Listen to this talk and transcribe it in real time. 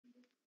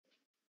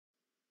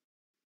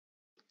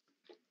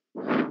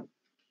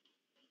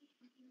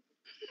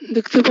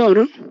দেখতে পাও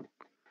না?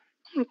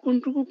 আমরা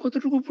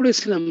কতটুকু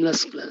পড়েছিলাম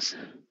লাস্ট ক্লাসে?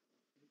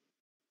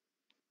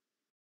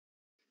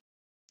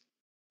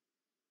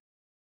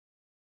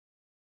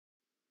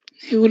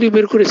 এগুলি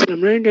বের করেছিলাম,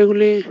 রাইট?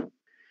 এগুলি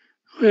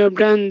we have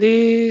done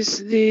this.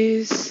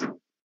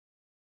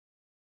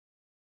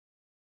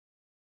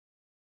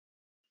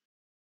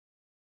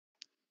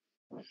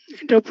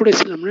 এটা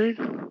পড়েছিলাম, রাইট?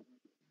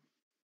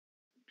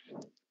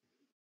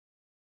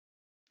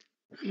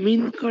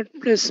 মিন কাট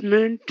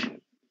প্লেসমেন্ট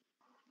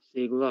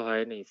এগুলো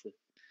হয় নাই স্যার।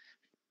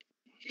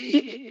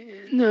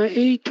 না,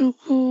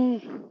 এইটুকু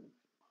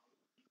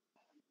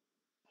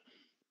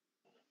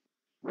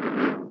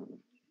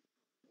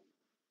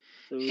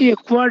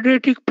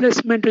কোয়াড্রেটিক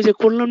প্লেসমেন্ট যে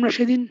করলাম না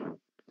সেদিন,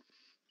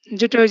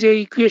 যেটা ওই যে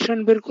ইকুয়েশন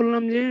বের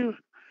করলাম যে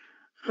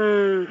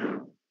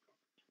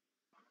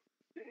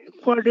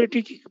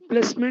কোয়াড্রেটিক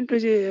প্লেসমেন্ট,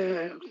 ওই যে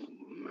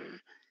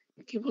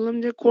কি বললাম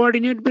যে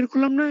কোঅর্ডিনেট বের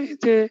করলাম না,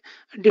 যে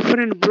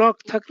ডিফারেন্ট ব্লক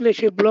থাকলে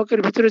সেই ব্লকের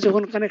ভিতরে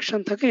যখন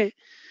কানেকশন থাকে,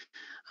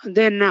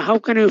 then how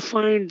can you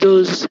find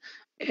those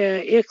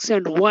x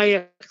and y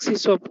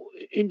axis of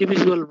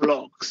individual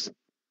blocks?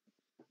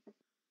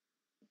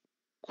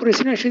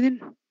 করেছি না সেদিন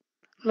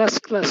লাস্ট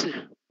ক্লাসে?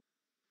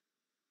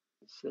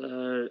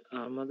 স্যার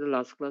আমাদের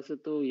লাস্ট ক্লাসে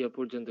তো ইয়া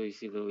পর্যন্ত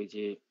হয়েছিল, ওই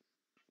যে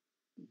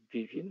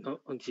বিভিন্ন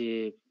যে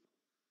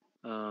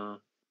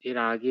এর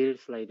আগের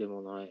স্লাইডে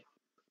মনে হয়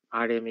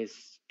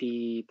RMST,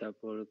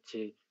 তারপর হচ্ছে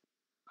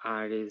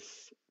RS,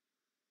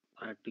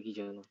 আর কি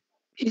জানো,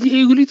 এই যে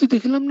এইগুলি তো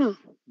দেখলাম না।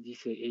 জি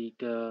স্যার,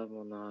 এইটা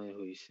মনে হয়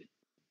হয়েছে।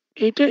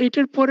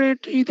 এটার পরে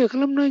এই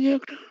দেখলাম না যে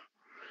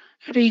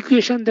একটা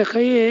ইকুয়েশন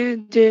দেখায়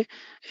যে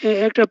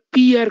একটা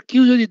পি আর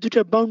কিউ যদি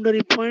দুটা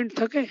বাউন্ডারি পয়েন্ট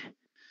থাকে,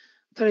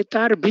 তাহলে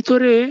তার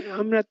ভিতরে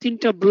আমরা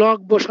তিনটা ব্লক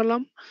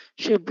বসালাম,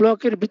 সেই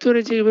ব্লকের ভিতরে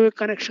যেভাবে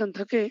কানেকশন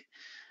থাকে,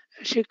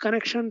 সেই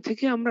কানেকশন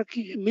থেকে আমরা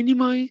কি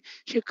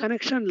সেই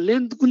কানেকশন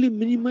লেন্থ গুলি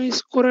মিনিমাইজ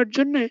করার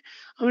জন্য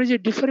আমরা যে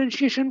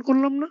ডিফারেন্সিয়েশন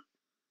করলাম না?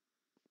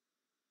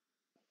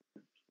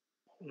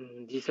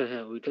 জি স্যার,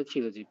 হ্যাঁ ওইটা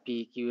ছিল যে পি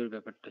কিউ এর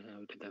ব্যাপারটা, হ্যাঁ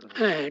ওইটা দেখা।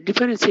 হ্যাঁ,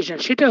 ডিফারেন্সিয়েশন,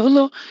 সেটা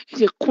হলো এই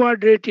যে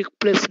কোয়াড্রেটিক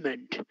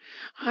প্লেসমেন্ট।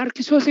 আর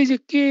কিছু আছে এই যে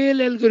কেএল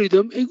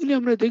অ্যালগরিদম, এগুলি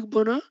আমরা দেখব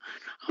না,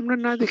 আমরা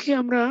না দেখে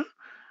আমরা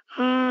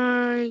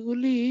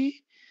এগুলি,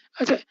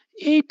 আচ্ছা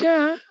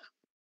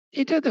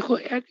এটা দেখো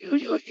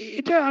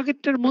এটা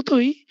আগেরটার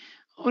মতোই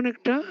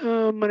অনেকটা,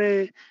 মানে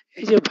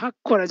এই যে ভাগ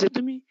করা, যে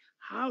তুমি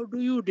how do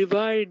you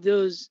divide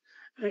those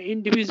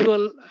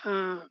individual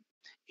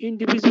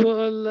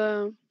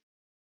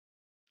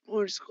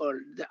what's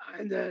called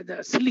the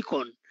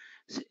silicon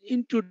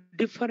into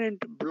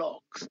different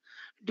blocks,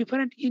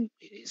 different in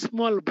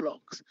small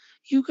blocks.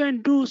 You can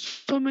do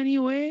so many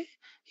way.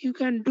 You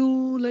can do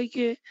like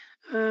a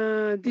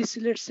this,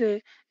 let's say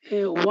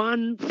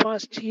one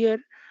first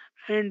here,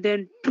 and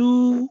then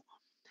two,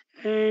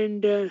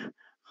 and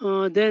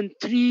then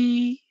three,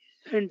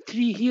 and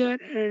three here,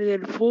 and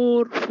then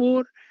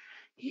four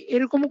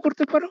এরকমও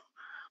করতে পারো।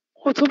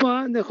 অথবা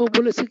দেখো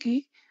বলেছে কি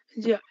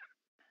যে,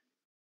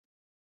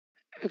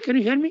 can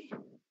you hear me?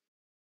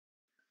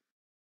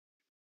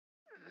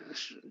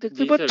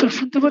 দেখতে পাচ্ছ,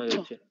 শুনতে পাচ্ছ?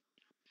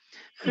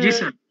 জি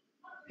স্যার।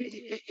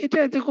 এটা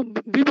দেখো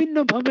বিভিন্ন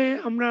ভাবে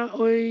আমরা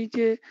ওই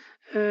যে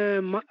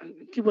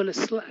কি বলে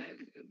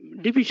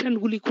ডিভিশন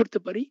গুলি করতে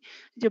পারি,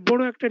 যে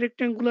বড় একটা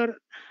রেক্ট্যাঙ্গুলার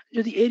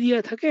যদি এরিয়া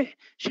থাকে,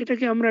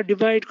 সেটাকে আমরা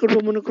ডিভাইড করব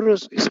মনে করো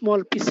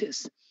স্মল পিসেস।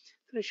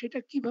 তাহলে সেটা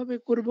কিভাবে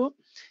করব,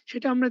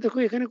 সেটা আমরা দেখো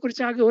এখানে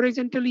করেছি আগে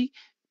হরিজন্টালি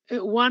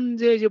ওয়ান,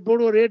 যে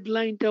বড় রেড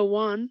লাইনটা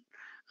ওয়ান,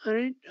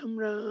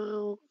 আমরা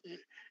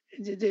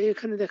যে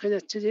এখানে দেখা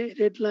যাচ্ছে যে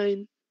রেড লাইন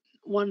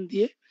ওয়ান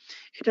দিয়ে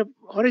এটা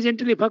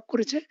হরিজন্টালি ভাগ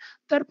করেছে,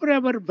 তারপরে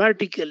আবার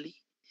ভার্টিক্যালি,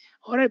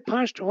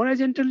 ফার্স্ট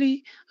হরিজন্টালি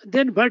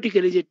দেন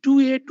ভার্টিক্যালি, যে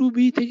 2A 2B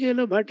থেকে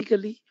এলো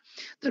ভার্টিক্যালি,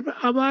 তারপর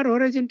আবার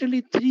হরিজন্টালি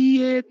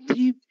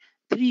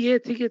 3A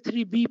থেকে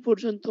 3B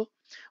পর্যন্ত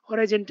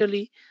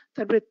হরিজন্টালি,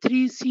 তারপরে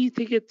 3C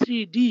থেকে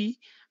 3D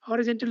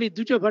হরিজন্টালি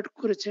দুটো ভাগ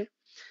করেছে,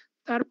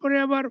 তারপরে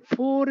আবার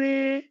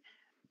 4A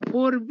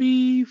 4B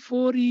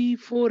 4E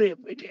 4F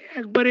এটা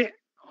একবারে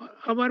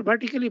আবার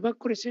ভার্টিক্যালি ভাগ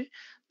করেছে,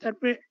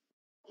 তারপরে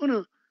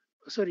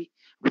সরি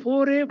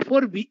 4A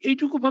 4B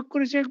এইটুকু ভাগ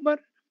করেছে একবার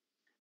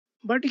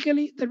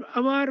ভার্টিক্যালি, তারপর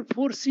আবার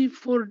 4C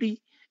 4D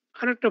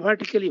আর একটা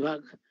ভার্টিক্যালি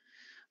ভাগ,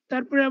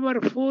 তারপরে আবার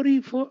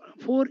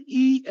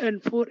 4E and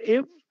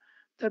 4F,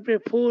 তারপরে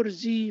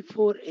 4G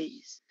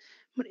 4H,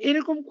 মানে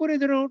এরকম করে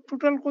ধরো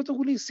টোটাল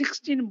কতগুলি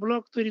 16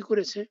 ব্লক তৈরি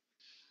করেছে।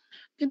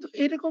 কিন্তু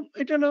এরকম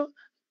এটা হলো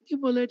কি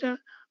বলে, এটা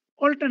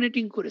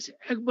অল্টারনেটিং করেছে,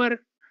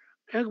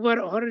 একবার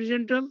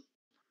হরিজন্টাল,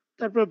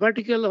 তারপর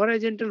ভার্টিক্যাল,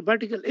 হরাইজন্টাল,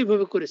 ভার্টিক্যাল,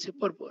 এইভাবে করেছে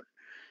পরপর।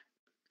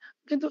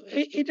 কিন্তু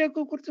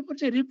এটাকেও করতে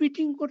পারছে,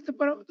 রিপিটিং করতে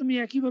পারো, তুমি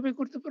একইভাবে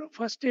করতে পারো।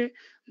 ফার্স্টে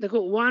দেখো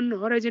ওয়ান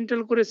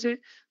হরাইজন্টাল করেছে,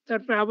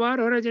 তারপর আবার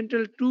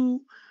হরাইজন্টাল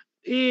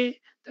 2A,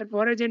 তারপর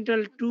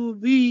হরাইজন্টাল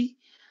 2B,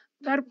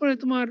 তারপরে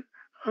তোমার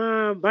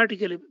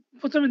ভার্টিক্যালি,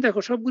 প্রথমে দেখো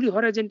সবগুলি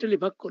হরাইজন্টালি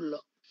ভাগ করলো,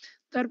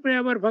 তারপরে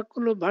আবার ভাগ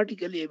করলো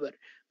ভার্টিক্যালি, এবার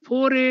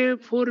 4A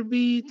 4B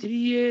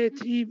 3A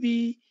 3B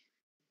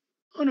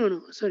no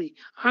sorry,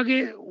 আগে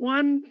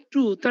 1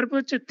 2 তারপর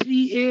হচ্ছে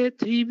 3A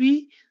 3B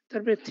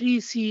তারপরে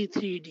 3C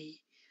 3D,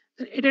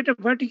 এটা একটা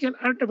ভার্টিক্যাল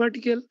আর একটা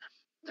ভার্টিক্যাল,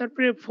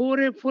 তারপরে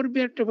 4A 4B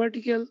একটা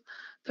ভার্টিক্যাল,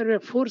 তারপরে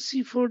 4C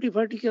 4D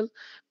ভার্টিক্যাল।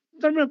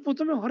 তারপরে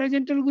প্রথমে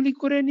হরাইজন্টাল গুলি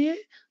করে নিয়ে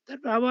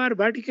তারপর আবার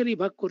ভার্টিক্যালি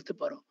ভাগ করতে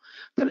পারো।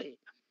 তাহলে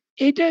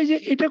এইটাই যে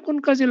এটা কোন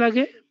কাজে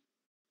লাগে,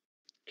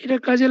 এটা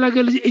কাজে লাগে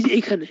হলো যে এই যে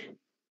এইখানে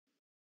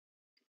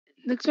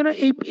দেখছো না,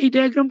 এই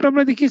ডায়াগ্রামটা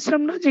আমরা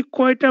দেখিয়েছিলাম না যে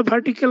কয়টা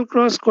ভার্টিক্যাল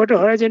ক্রস কয়টা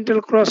হরাইজন্টাল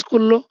ক্রস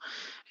করলো,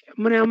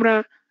 মানে আমরা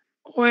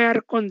ওয়্যার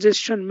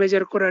কনজেশন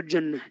মেজার করার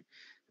জন্য।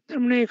 তার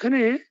মানে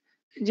এখানে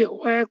যে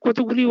ওয়্যার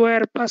কতগুলি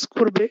ওয়্যার পাস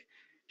করবে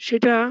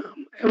সেটা,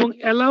 এবং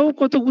অ্যালাউ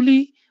কতগুলি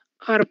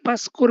আর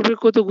পাস করবে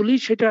কতগুলি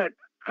সেটা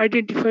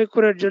আইডেন্টিফাই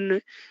করার জন্য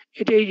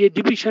এটা এই যে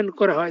ডিভিশন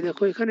করা হয়।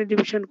 দেখো এখানে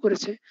ডিভিশন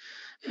করেছে,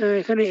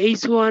 এখানে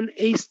H1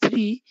 H3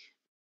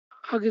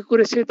 আগে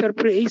করেছে,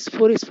 তারপরে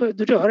H4 H5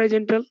 দুটো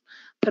হরাইজন্টাল,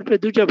 তারপরে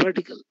দুটো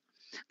ভার্টিক্যাল।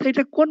 তো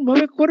এটা কোন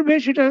ভাবে করবে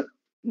সেটা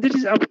this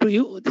is up to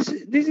you,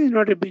 this is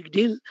not a big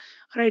deal,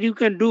 right? You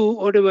can do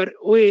whatever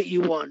way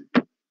you want.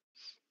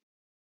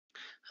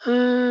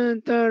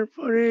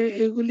 তারপরে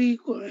এগুলি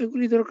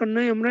এগুলি দরকার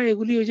নাই, আমরা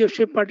এগুলি ওই যে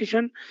শেপ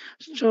পার্টিশন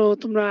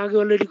তোমরা আগে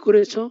অলরেডি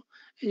করেছো,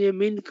 এই যে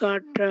মিন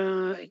কাট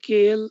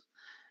কেএল,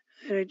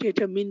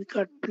 এটা মিন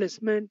কাট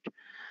প্লেসমেন্ট।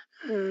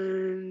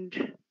 এন্ড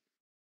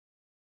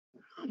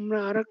আমরা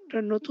আরেকটা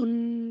নতুন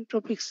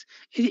টপিকস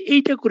এই যে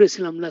এইটা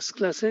করেছিলাম লাস্ট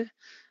ক্লাসে,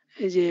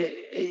 এই যে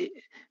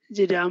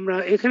যেটা আমরা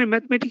এখানে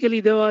ম্যাথমেটিক্যালি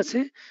দেওয়া আছে,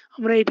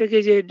 আমরা এটাকে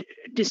যে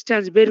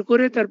ডিসটেন্স বের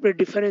করে তারপরে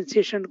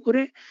ডিফারেন্সিয়েশন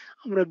করে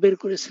আমরা বের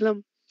করেছিলাম।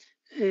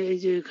 এই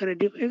যে এখানে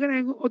এখানে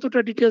অতটা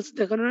ডিটেলস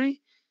দেখানো নাই,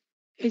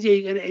 এই যে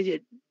এইখানে এই যে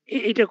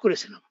এইটা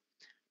করেছিলাম,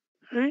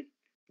 রাইট?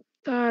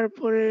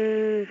 তারপরে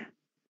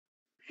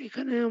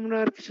এখানে আমরা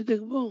আর কিছু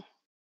দেখব,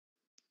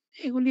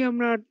 এগুলি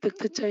আমরা আর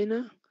দেখতে চাই না।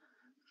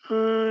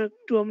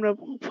 একটু আমরা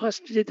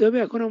ফার্স্ট যেতে হবে,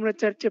 এখন আমরা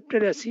 4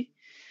 চ্যাপ্টারে আছি,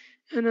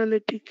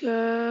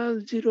 analytical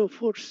zero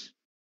force.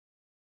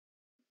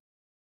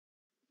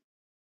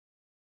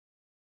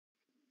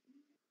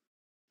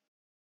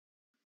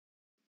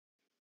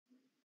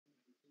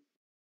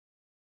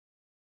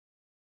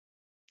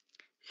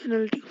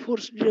 Analytic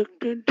force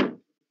directed,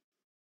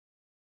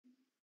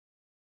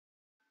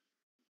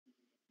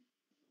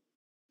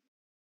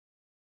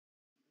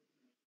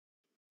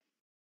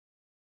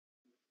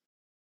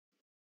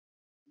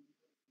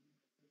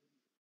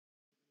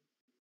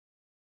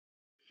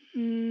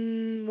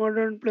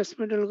 modern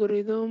placement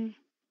algorithm,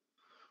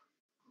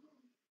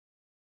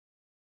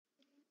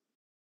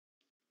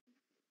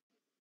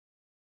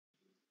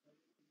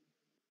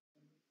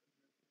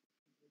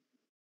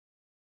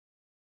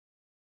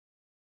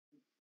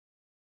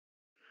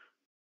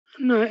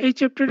 না এই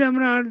চ্যাপ্টারে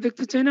আমরা আর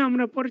দেখতে চাই না,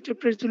 আমরা পরের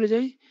চ্যাপ্টারে চলে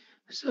যাই।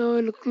 So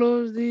will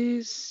close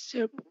this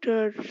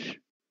chapter.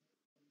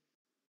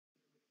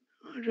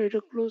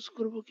 এটা ক্লোজ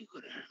করব কি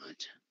করে?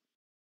 আচ্ছা,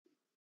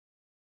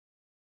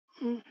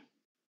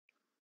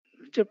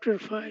 চ্যাপ্টার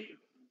 5,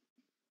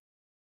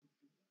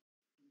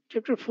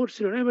 চ্যাপ্টার 4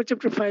 ছিল না, এবার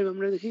চ্যাপ্টার 5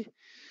 আমরা দেখি।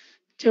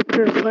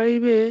 চ্যাপ্টার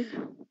 5 এ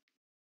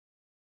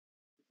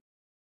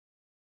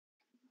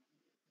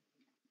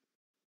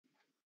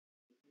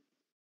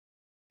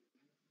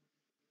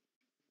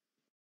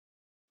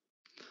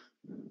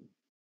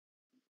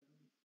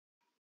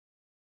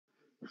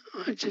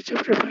আচ্ছা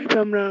চ্যাপ্টার 5 এ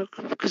আমরা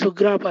কিছু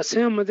গ্রাফ আছে,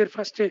 আমাদের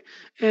ফার্স্টে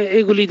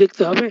এগুলি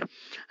দেখতে হবে।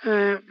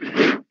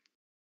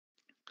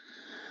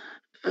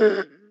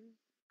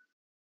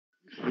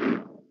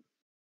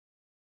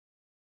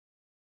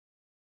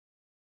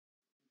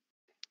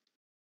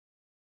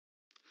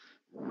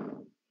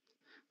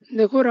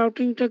 দেখো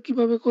রাউটিংটা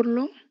কিভাবে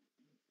করলো।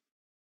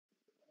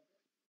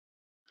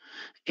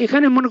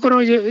 এখানে মনে করো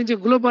এই যে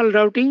global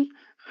routing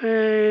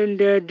and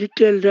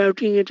detail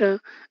routing, এটা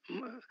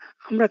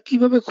আমরা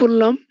কিভাবে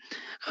করলাম,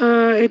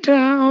 এটা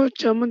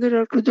হচ্ছে আমাদের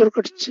একটু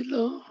দরকার ছিল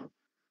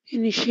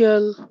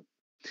ইনিশিয়াল।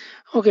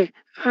 ওকে,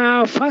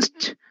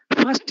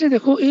 ফার্স্টে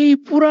দেখো এই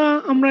পুরা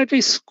আমরা একটা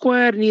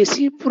স্কোয়ার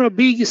নিয়েছি, পুরো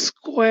বিগ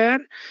স্কোয়ার,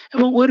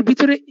 এবং ওর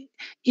ভিতরে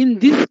ইন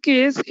দিস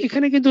কেস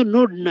এখানে কিন্তু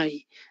নোড নাই,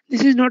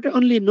 this is not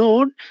only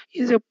node,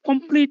 is a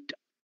complete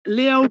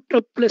layout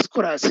place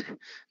করা আছে।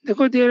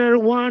 দেখো there are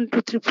 1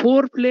 2 3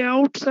 4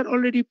 layouts are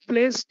already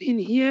placed in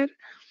here,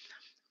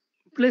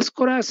 place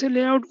করা আছে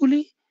লেআউট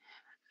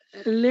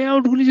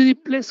গুলি যদি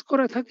প্লেস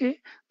করা থাকে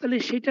তাহলে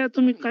সেটা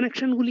তুমি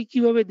কানেকশন গুলি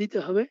কিভাবে দিতে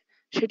হবে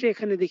সেটা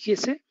এখানে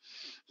দেখিয়েছে।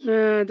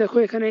 দেখো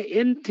এখানে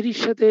N3 এর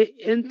সাথে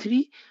N3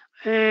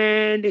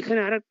 এন্ড এখানে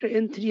আরেকটা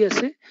N3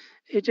 আছে,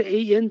 এটা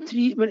এই N3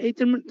 মানে এই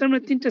তার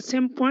মানে তিনটা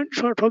সেম পয়েন্ট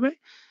শর্ট হবে,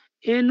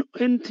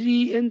 N3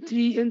 N3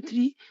 N3।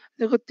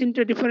 দেখো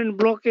তিনটা ডিফারেন্ট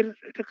ব্লকের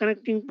একটা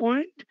কানেক্টিং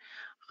পয়েন্ট।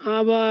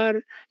 আবার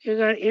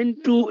এখানে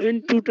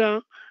N2টা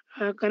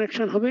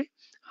কানেকশন হবে,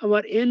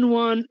 আবার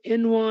N1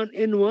 N1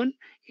 N1,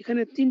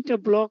 এখানে তিনটা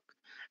ব্লক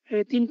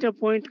তিনটা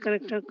পয়েন্ট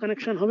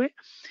কানেকশন হবে।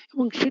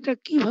 এবং সেটা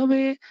কিভাবে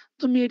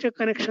তুমি এটা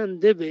কানেকশন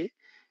দেবে,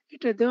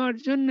 এটা দেওয়ার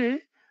জন্য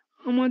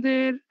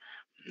আমাদের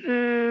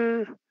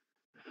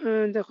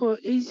দেখো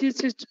এই যে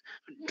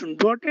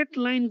ডটেড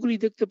লাইনগুলি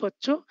দেখতে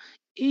পাচ্ছ,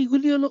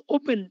 এইগুলি হলো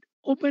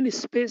open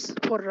space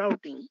for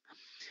routing,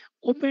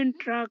 open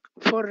track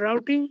for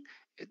routing.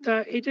 তা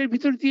এটার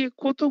ভিতর দিয়ে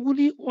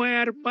কতগুলি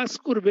ওয়্যার পাস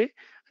করবে,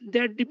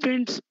 that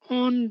depends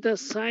on the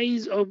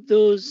size of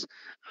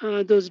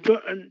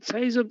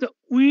size of the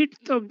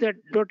width of that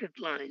dotted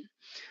line.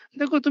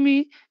 দেখো তুমি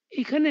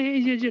এখানে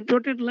এই যে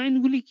ডটেড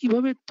লাইনগুলি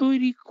কিভাবে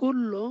তৈরি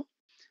করলো।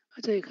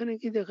 আচ্ছা এখানে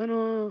কি দেখানো,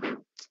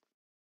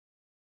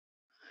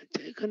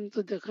 আচ্ছা এখানে তো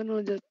দেখানো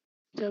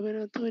যাবে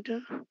না তো এটা।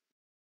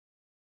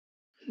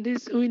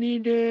 this we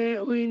need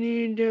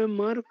a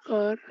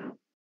marker.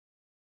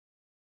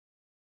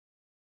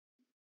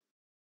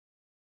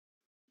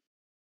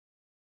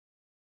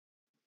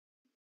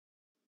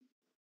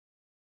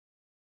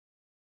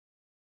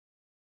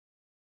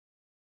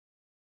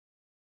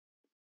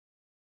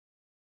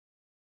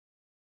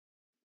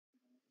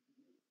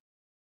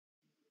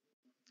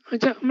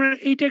 আচ্ছা আমরা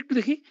এইটা একটু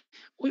দেখি,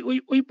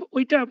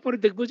 ওইটা পরে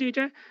দেখবো যে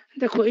এটা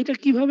দেখো এটা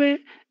কিভাবে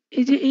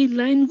এই যে এই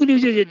লাইনগুলি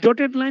যে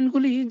ডটেড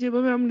লাইনগুলি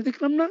যেভাবে আমরা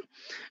দেখলাম না,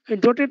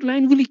 ডটেড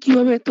লাইনগুলি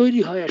কিভাবে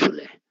তৈরি হয়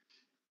আসলে।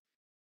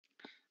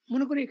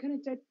 মনে করি এখানে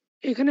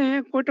এখানে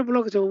কয়টা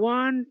ব্লক আছে,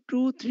 1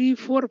 2 3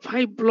 4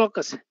 5 ব্লক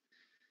আছে,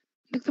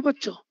 দেখতে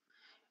পাচ্ছ।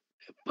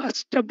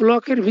 5টা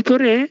ব্লকের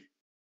ভিতরে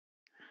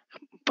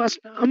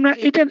আমরা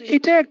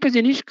এটা একটা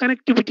জিনিস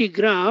কানেক্টিভিটি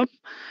গ্রাফ,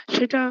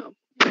 সেটা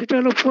সেটা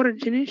হলো পরের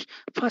জিনিস।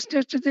 ফার্স্টে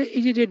হচ্ছে যে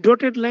এই যে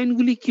ডটেড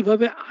লাইনগুলি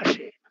কিভাবে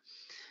আসে।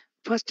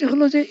 ফার্স্টে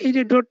হলো যে এই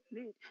যে ডট,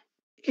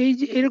 এই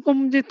যে এরকম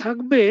যে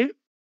থাকবে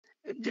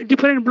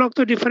ডিফারেন্ট ব্লক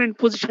তো ডিফারেন্ট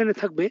পজিশনে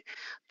থাকবে।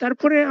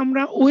 তারপরে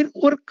আমরা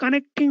ওর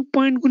কানেক্টিং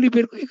পয়েন্ট গুলি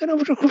বের করি। এখানে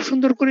অবশ্য খুব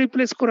সুন্দর করে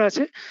প্লেস করা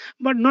আছে,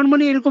 বাট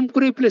নর্মালি এরকম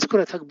করে প্লেস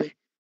করা থাকবে।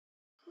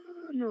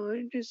 No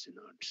it is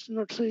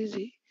not so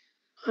easy,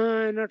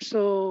 not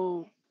so,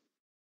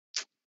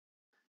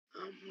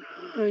 আমরা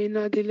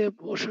না দিলে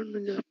বসানো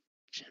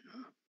যাচ্ছে না।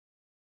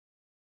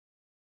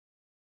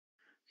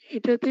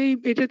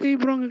 এটাতেই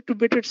বরং একটু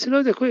বেটার ছিল।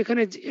 দেখো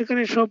এখানে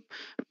এখানে সব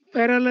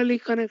প্যারালালি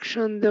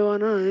কানেকশন দেওয়া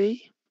নাই।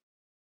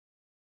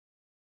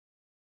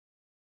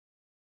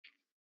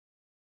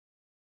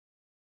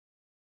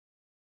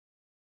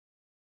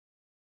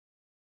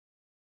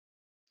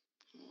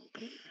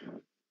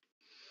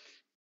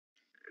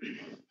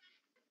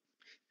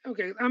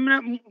 ওকে আমরা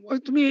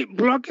তুমি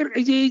ব্লকের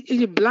এই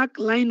যে ব্ল্যাক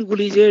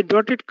লাইনগুলি যে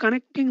ডটেড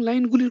কানেক্টিং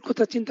লাইনগুলির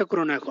কথা চিন্তা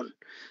করো না এখন।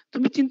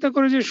 তুমি চিন্তা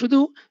করো যে শুধু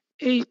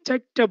এই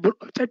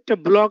চারটা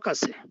ব্লক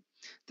আছে।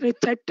 তাহলে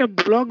 4টা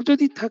ব্লক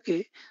যদি থাকে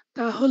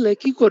তাহলে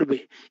কি করবে,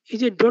 এই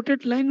যে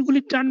ডটেড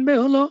লাইনগুলি টানবে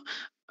হলো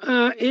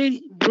এই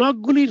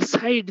ব্লকগুলির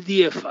সাইড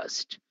দিয়ে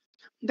ফার্স্ট।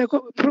 দেখো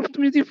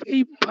তুমি যদি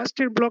এই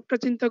ফার্স্টের ব্লকটা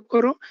চিন্তা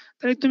করো,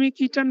 তাহলে তুমি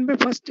কি টানবে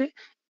ফার্স্টে,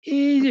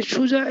 এই যে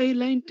সোজা এই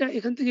লাইনটা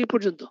এখান থেকে এই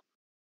পর্যন্ত।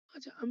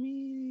 আচ্ছা আমি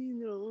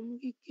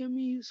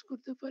ইউজ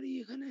করতে পারি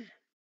এখানে,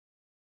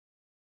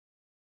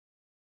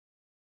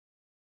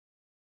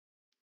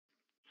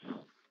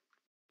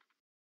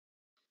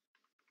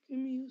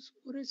 আমি ইউজ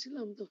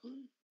করেছিলাম তখন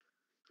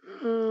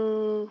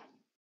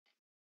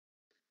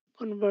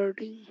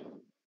কনভার্টিং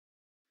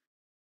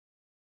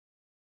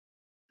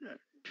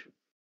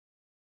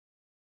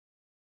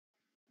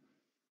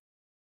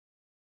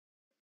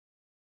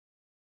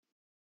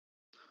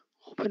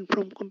ওপেন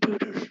ফ্রম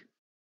কম্পিউটার।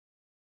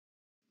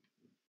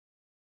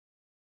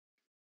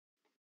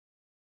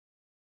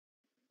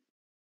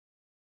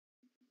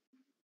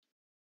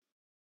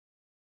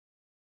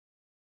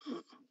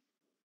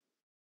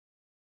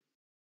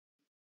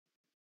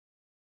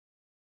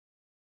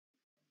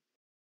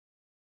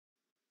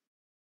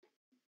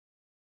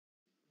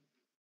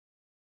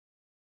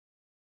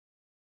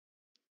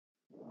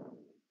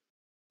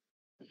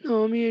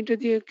 আমি এটা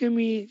দিয়ে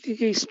কেমি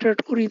থেকে স্টার্ট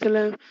করি,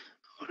 তাহলে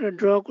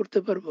ড্র করতে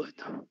পারবো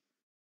হয়তো।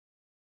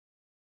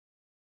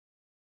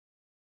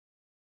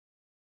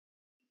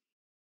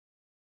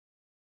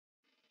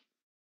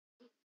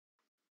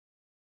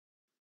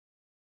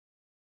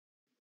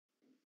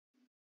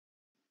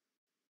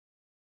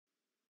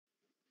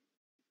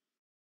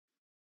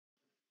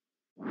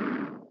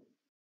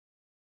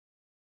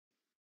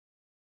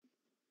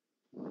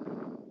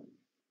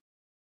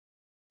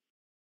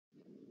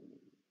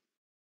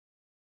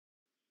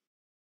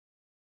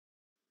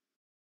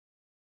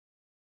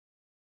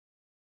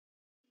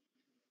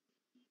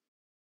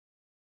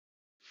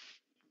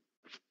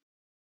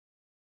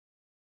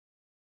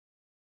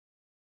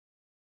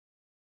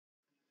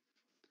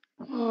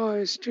 Oh,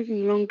 it's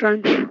taking a long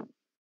time.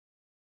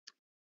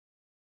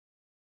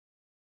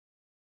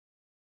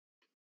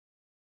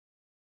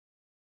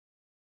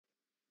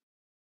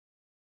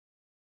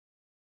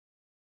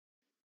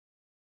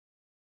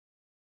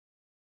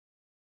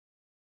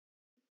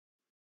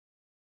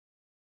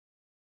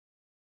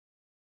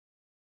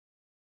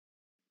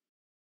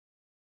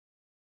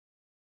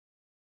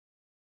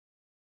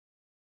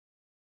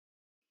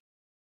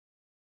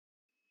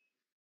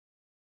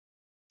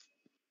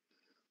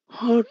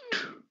 Hot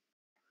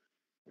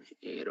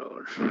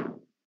error.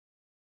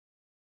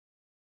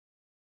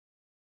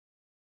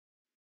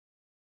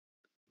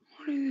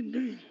 What is it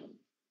doing?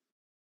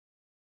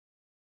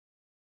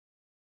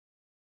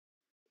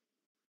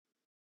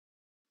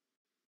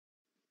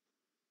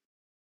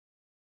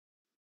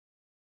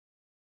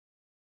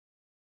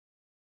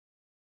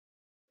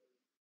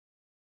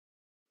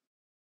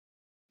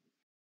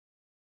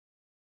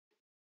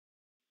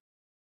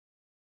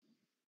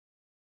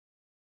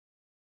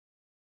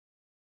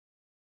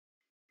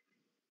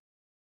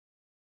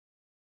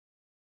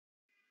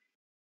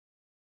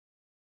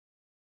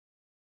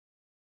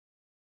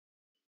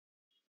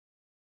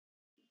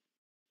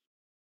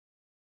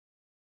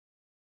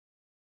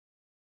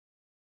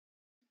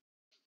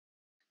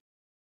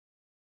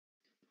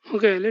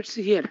 Okay, let's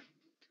see here.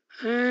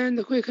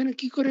 দেখো এখানে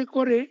কি করে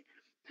করে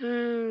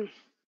আহ,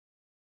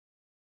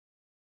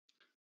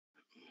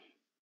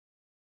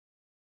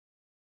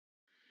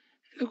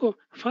 দেখো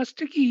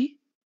ফার্স্টে কি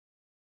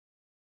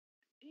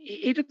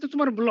এটা তো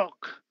তোমার ব্লক,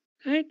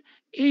 রাইট?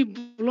 এই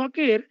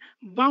ব্লকের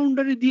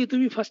বাউন্ডারি দিয়ে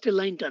তুমি ফার্স্টে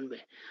লাইন টানবে,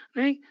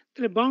 রাইট?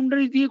 তাহলে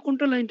বাউন্ডারি দিয়ে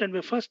কোনটা লাইন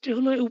টানবে? ফার্স্টে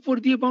হলো উপর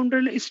দিয়ে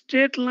boundary,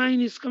 straight line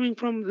is coming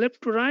from left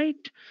to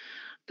right.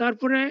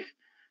 তারপরে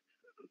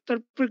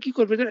তারপরে কি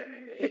করবে?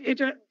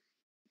 এটা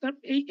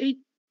এই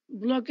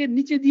ব্লকের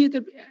নিচে দিয়ে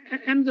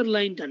অ্যানাদার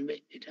লাইন টানবে,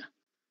 এটা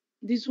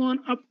this one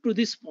up to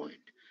this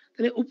point,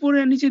 তাহলে উপরে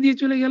নিচে দিয়ে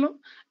চলে গেল,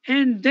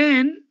 and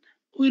then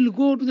we'll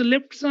go to the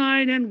left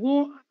side and go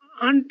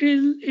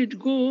until it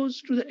goes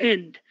to the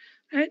end,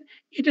 right?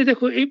 এটা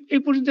দেখো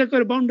এই পর্যন্ত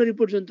একবার বাউন্ডারি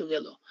পর্যন্ত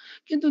গেল,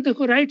 কিন্তু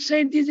দেখো রাইট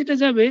সাইড দিয়ে যেটা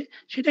যাবে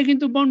সেটা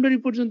কিন্তু বাউন্ডারি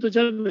পর্যন্ত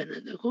যাবে না।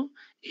 দেখো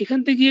এখান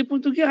থেকে গিয়ে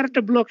পর্যন্ত গিয়ে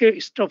আরেকটা ব্লকে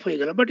স্টপ হয়ে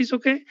গেল, but it's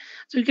okay,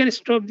 so you can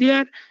stop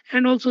there,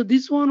 and also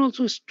this one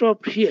also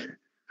stopped here,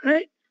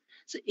 right?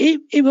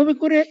 এইভাবে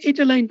করে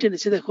এটা লাইন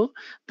টেনেছে দেখো।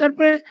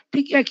 তারপরে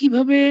ঠিক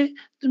একইভাবে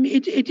তুমি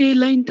এটা এই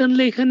লাইন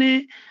টানলে এখানে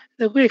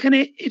দেখো, এখানে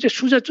এটা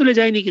সোজা চলে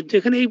যায়নি, কিন্তু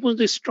এখানে এই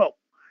পর্যন্ত স্টপ।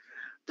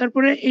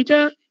 তারপরে এটা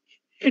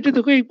এটা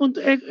দেখো এই পর্যন্ত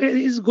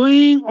is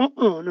going,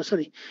 no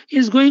sorry,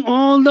 is going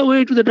all the way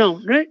to the down,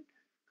 right?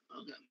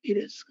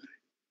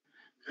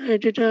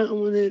 এটা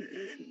আমাদের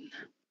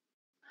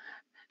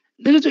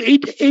দেখেছো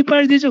এই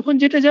পাশ দিয়ে যখন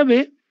যেটা যাবে,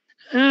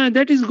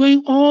 that is going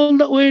all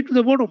the way to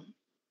the bottom,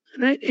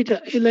 right? এটা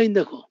এই লাইন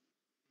দেখো,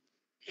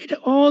 এটা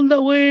all the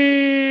way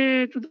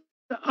to the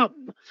up.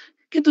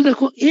 কিন্তু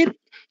দেখো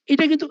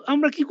এটা কিন্তু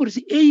আমরা কি করেছি,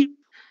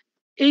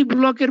 এই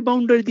ব্লকের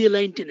বাউন্ডারি দিয়ে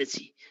লাইন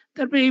টেনেছি,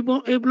 তারপরে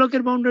এই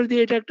ব্লকের বাউন্ডারি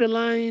দিয়ে এটা একটা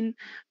লাইন,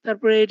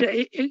 তারপরে এটা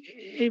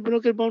এই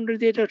ব্লকের বাউন্ডারি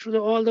দিয়ে এটা শুধু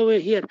all the way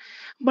here.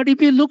 But if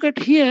you look at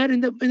here in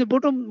the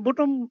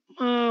bottom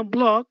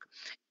block,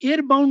 এর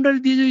বাউন্ডারি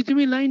দিয়ে যদি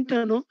তুমি লাইন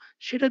টানো,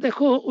 সেটা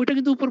দেখো ওইটা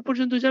কিন্তু উপর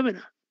পর্যন্ত যাবে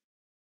না,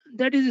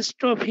 দ্যাট ইজ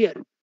স্টপ হিয়ার,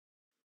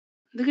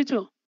 দেখেছো?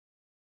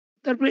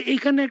 তারপরে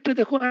এখানে একটা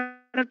দেখো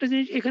আর একটা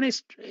জিনিস, এখানে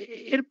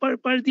এর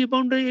পাশ দিয়ে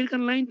বাউন্ডারি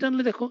এখানে লাইন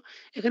টানলে দেখো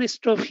এখানে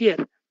স্টপ হিয়ার।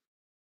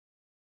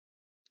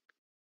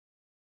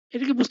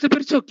 এটা কি বুঝতে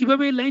পেরেছো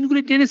কিভাবে এই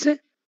লাইনগুলি টেনেছে?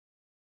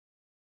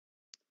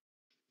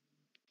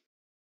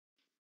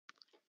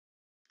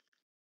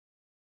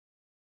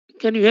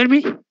 Can you hear me?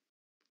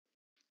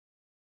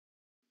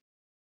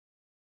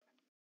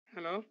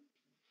 Hello,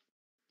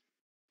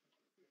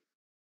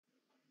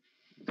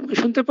 তুমি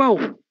শুনতে পাও?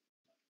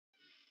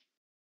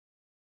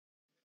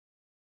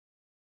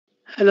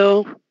 হ্যালো,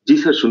 জি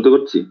স্যার, শুনতে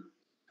পাচ্ছি।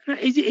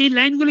 এই যে এই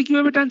লাইনগুলি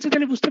কিভাবে টানছে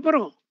তাহলে বুঝতে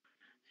পারো?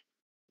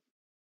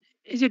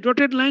 এই যে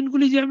ডটেড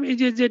লাইনগুলি যে এই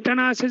যে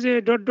টানা আছে, যে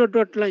ডট ডট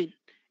ডট লাইন,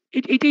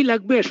 এটাই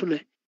লাগবে আসলে।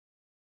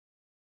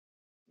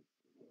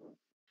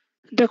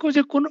 দেখো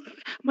যে কোন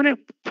মানে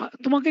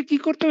তোমাকে কি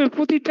করতে হবে,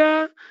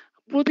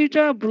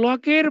 প্রতিটা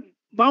ব্লকের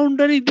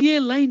বাউন্ডারি দিয়ে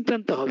লাইন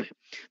টানতে হবে।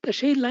 তা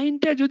সেই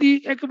লাইনটা যদি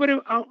একেবারে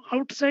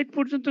আউটসাইড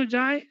পর্যন্ত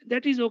যায়,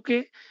 দ্যাট ইজ ওকে,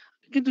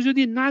 কিন্তু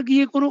যদি না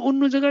গিয়ে কোনো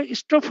অন্য জায়গায়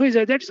স্টপ হয়ে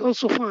যায়, that is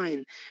also fine,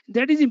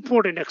 that is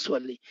important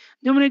actually.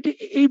 যেমন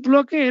এই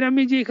ব্লকের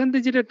আমি যে এখান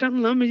থেকে যেটা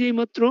টানলাম, এই যে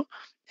মাত্র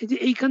এই যে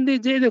এইখান দিয়ে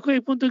যে দেখো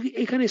এই পর্যন্ত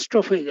এখানে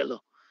স্টপ হয়ে গেল,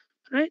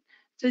 রাইট?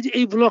 যে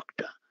এই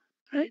ব্লকটা,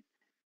 রাইট?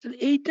 তাহলে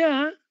এইটা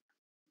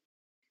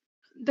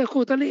দেখো,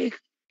 তাহলে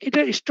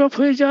এটা স্টপ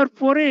হয়ে যাওয়ার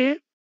পরে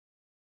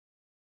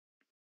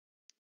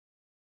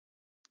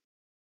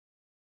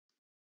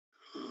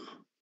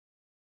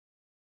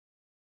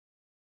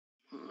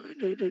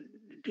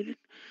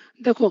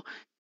দেখো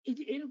এই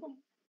যে এরকম,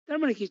 তার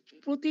মানে কি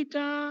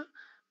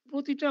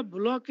প্রতিটা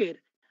ব্লকের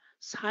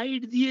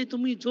সাইড দিয়ে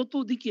তুমি যত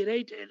দিকে,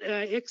 right,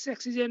 x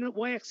Axis and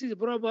Y Axis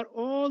বরাবর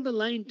অল দ্য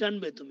লাইন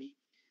টানবে তুমি,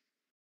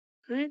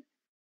 রাইট?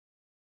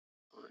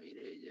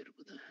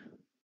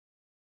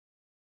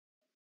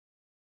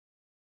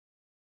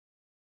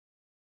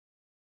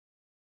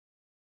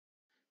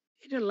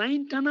 এটা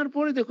লাইন টানার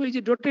পরে দেখো এই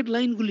যে ডটেড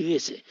লাইনগুলি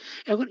হয়েছে।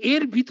 এখন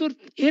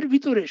এর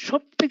ভিতরে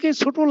সব থেকে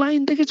ছোট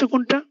লাইন দেখেছো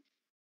কোনটা?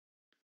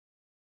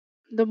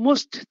 দ্য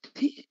মোস্ট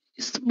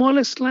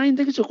স্মলেস্ট লাইন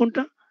দেখেছো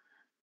কোনটা?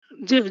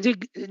 যে যে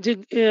যে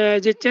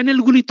যে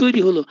চ্যানেলগুলি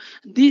তৈরি হলো,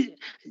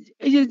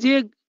 এই যে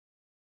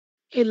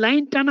এই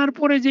লাইন টানার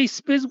পরে যে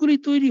স্পেসগুলি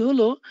তৈরি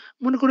হলো,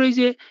 মনে করো এই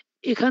যে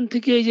এখান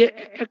থেকে এই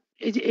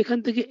যে এখান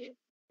থেকে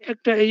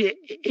একটা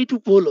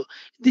এইটুকু হলো,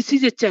 this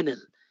is a channel,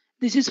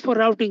 this is for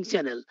routing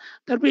channel.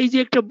 তারপরে এই যে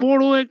একটা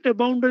বড় একটা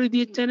বাউন্ডারি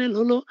দিয়ে চ্যানেল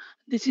হলো,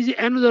 দিস ইজ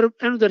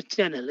অ্যানাদার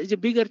চ্যানেল, এই যে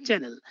বিগার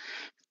চ্যানেল।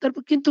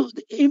 তারপর কিন্তু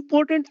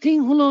ইম্পর্টেন্ট থিং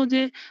হলো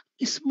যে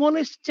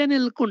স্মলেস্ট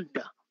চ্যানেল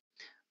কোনটা।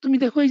 তুমি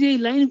দেখো এই যে এই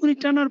লাইনগুলি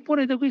টানার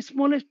পরে দেখো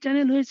স্মলেস্ট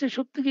চ্যানেল হয়েছে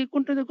সব থেকে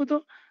কোনটা, দেখো তো,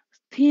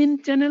 থিন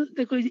চ্যানেল।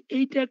 দেখো এই যে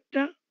এইটা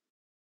একটা,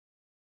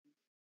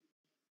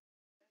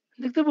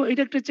 দেখতে পাবো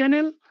এটা একটা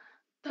চ্যানেল,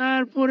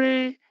 তারপরে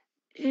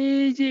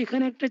এই যে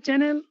এখানে একটা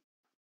চ্যানেল,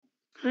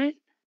 হ্যাঁ,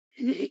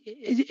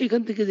 এই যে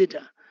এখান থেকে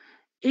যেটা,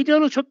 এইটা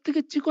হলো সব থেকে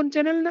চিকন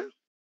চ্যানেল না,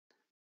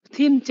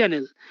 থিন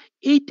চ্যানেল।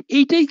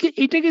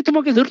 এইটাকে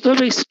তোমাকে ধরতে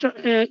হবে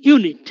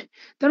ইউনিট।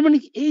 তার মানে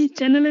কি এই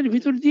চ্যানেলের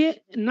ভিতর দিয়ে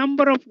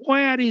number of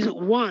where is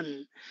 1,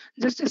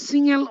 just a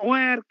single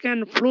wire can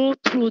flow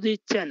through the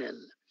channel.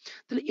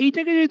 তাহলে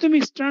এইটাকে যদি তুমি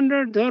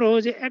স্ট্যান্ডার্ড ধরো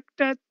যে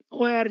একটা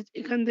ওয়্যার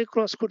এখান দিয়ে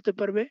ক্রস করতে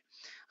পারবে,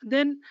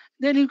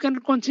 then you can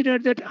consider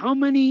that how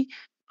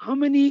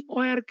many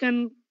wire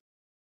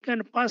can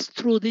pass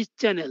through this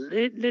channel.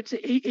 Let's say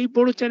এই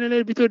বড়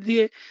চ্যানেলের ভিতর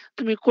দিয়ে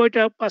তুমি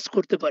কয়টা পাস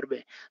করতে পারবে,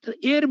 তাহলে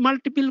এর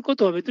মাল্টিপল কত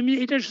হবে তুমি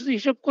এটা শুধু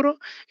হিসাব করো।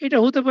 এটা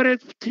হতে পারে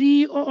 3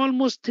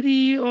 অলমোস্ট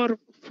 3 or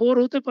 4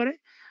 হতে পারে,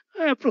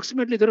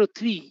 অ্যাপ্রক্সিমেটলি ধরো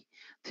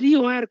 3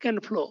 ওয়্যার ক্যান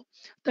ফ্লো।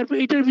 তারপর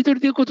এটার ভিতর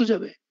দিয়ে কত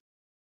যাবে,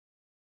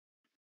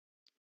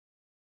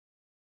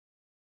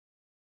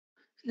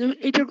 যেমন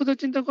এইটার কথা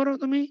চিন্তা করো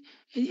তুমি,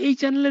 এই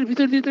চ্যানেলের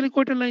ভিতর দিয়ে তাহলে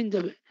কয়টা লাইন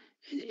যাবে,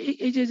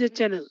 এই যে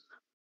চ্যানেল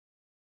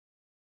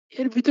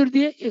এর ভিতর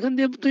দিয়ে এখান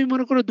দিয়ে তুমি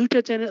মনে করো দুইটা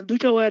চ্যানেল,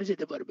 দুইটা ওয়্যার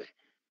যেতে পারবে,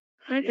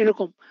 রাইট?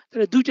 এরকম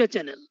তাহলে দুইটা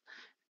চ্যানেল,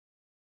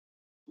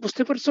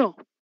 বুঝতে পারছো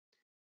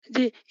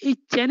যে এই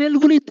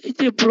চ্যানেলগুলি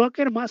যে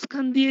ব্লকের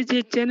মাঝখান দিয়ে যে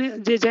চ্যানেল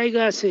যে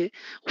জায়গা আছে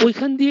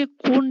ওইখান দিয়ে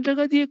কোন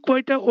জায়গা দিয়ে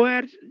কয়টা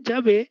ওয়্যার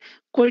যাবে,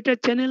 কয়টা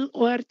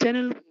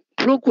চ্যানেল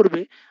ফ্লো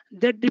করবে,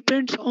 that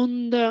depends on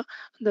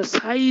the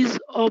size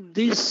of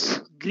this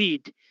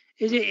grid.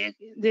 এই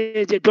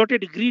যে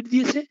ডটেড গ্রিড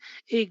দিয়েছে,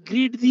 এই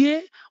গ্রিড দিয়ে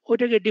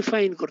ওটাকে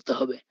ডিফাইন করতে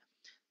হবে।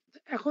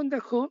 এখন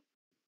দেখো,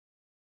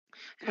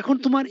 এখন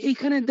তোমার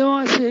এইখানে দেওয়া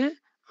আছে,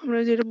 আমরা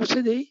যেটা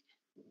মুছে দেই,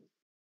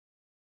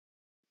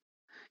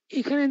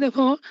 এখানে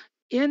দেখো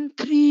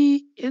N3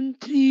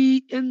 N3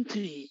 N3,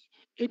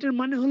 এটার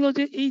মানে হলো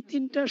যে এই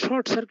তিনটা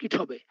শর্ট সার্কিট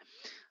হবে,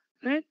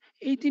 রাইট?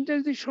 এই তিনটা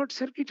যদি শর্ট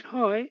সার্কিট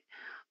হয়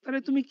তাহলে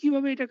তুমি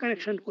কিভাবে এটা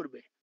কানেকশন করবে,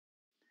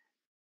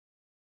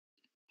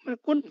 মানে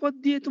কোন পথ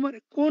দিয়ে তোমার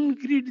কোন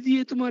গ্রিড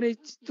দিয়ে তোমার এই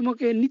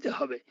তোমাকে নিতে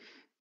হবে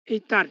এই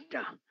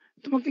তারটা,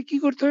 তোমাকে কি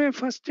করতে হবে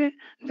ফার্স্টে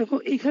দেখো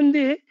এইখান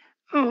দিয়ে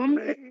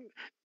আমরা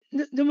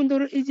যেমন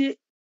ধরো এই যে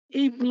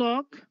এই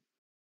ব্লক,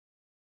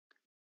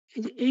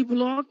 এই যে এই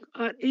ব্লক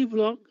আর এই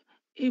ব্লক,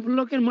 এই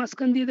ব্লকের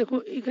মাঝখান দিয়ে দেখো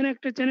এখানে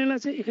একটা চ্যানেল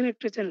আছে, এখানে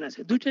একটা চ্যানেল আছে,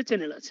 দুইটা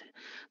চ্যানেল আছে।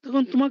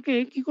 তখন তোমাকে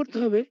কি করতে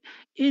হবে,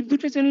 এই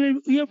দুইটা চ্যানেলের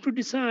you have to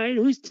decide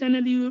which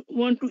channel you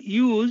want to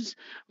use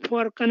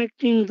for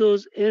connecting those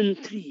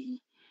N3,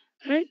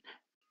 right?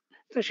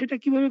 তা সেটা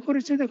কিভাবে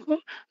করেছে দেখো,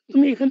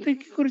 তুমি এখান থেকে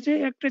কি করেছে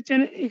একটা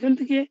চ্যানেল এখান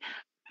থেকে,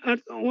 আর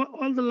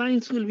all the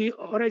lines will be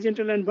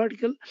horizontal and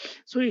vertical,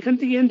 so এখান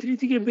থেকে N3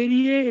 থেকে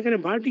বেরিয়ে এখানে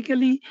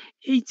ভার্টিক্যালি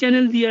এই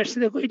চ্যানেল দিয়ে আসছে।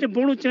 দেখো এটা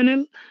বড়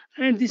channel,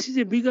 and this is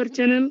a bigger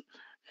channel,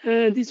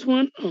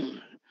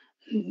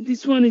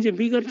 this one is a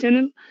bigger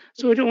channel,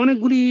 so এটা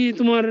অনেকগুলি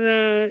তোমার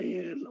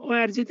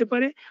ওয়্যার যেতে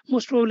পারে,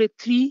 মোস্ট প্রবাবলি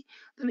 3।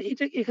 তাহলে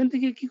এটা এখান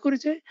থেকে কি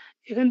করেছে,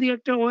 এখান থেকে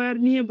একটা ওয়্যার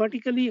নিয়ে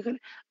ভার্টিক্যালি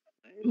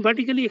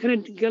এখানে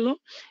গেল,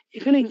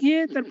 এখানে গিয়ে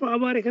তারপর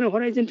আবার এখানে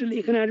হরাইজন্টালি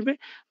এখানে আসবে।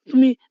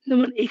 তুমি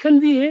যেমন এখান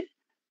দিয়ে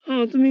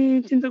তুমি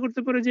চিন্তা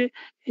করতে পারো যে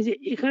এই যে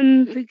এখান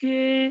থেকে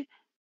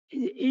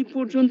এই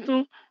পর্যন্ত,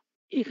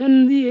 এখান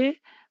দিয়ে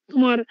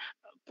তোমার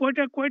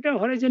কয়টা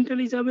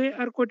হরাইজন্টালি যাবে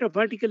আর কয়টা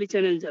ভার্টিক্যালি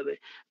চ্যানেল যাবে।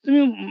 তুমি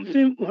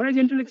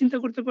হরাইজন্টালি চিন্তা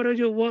করতে পারো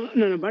যে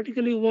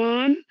ভার্টিক্যালি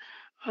 1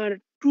 আর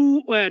 2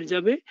 ওয়্যার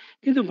যাবে,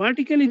 কিন্তু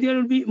vertically there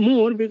will be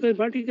more because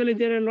vertically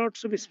there are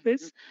lots of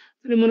speech.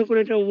 তাহলে মনে করো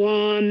এটা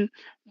 1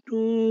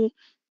 2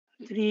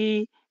 3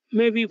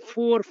 মেবি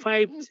 4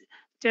 5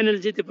 চ্যানেল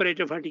যেতে পারে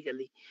এটা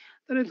ভার্টিক্যালি।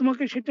 তাহলে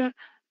তোমাকে সেটা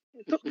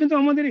তো, কিন্তু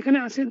আমাদের এখানে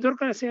আছে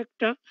দরকার আছে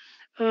একটা,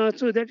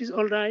 so that is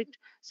all right.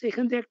 So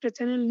এখান থেকে একটা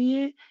চ্যানেল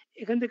নিয়ে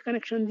এখান থেকে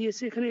কানেকশন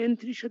দিয়েছে এখানে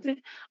N3 এর সাথে,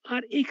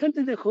 আর এইখান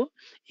থেকে দেখো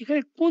এখানে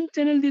কোন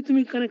চ্যানেল দিয়ে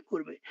তুমি কানেক্ট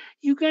করবে।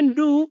 ইউ ক্যান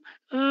ডু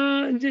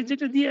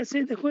যেটা দিয়ে আছে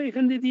দেখো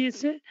এখান দিয়ে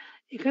দিয়েছে,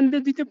 এখান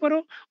দিয়ে দিতে পারো,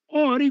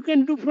 or you can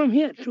do from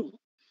here too,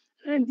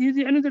 and this is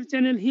another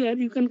channel here,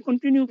 you can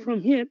continue from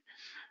here,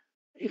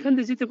 এখান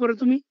দিয়ে যেতে পারো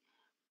তুমি,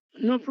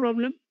 নো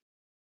প্রবলেম।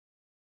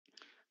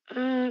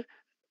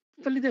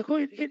 তাহলে দেখো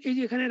এই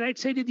যে এখানে রাইট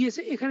সাইডে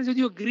দিয়েছে, এখানে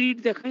যদিও গ্রিড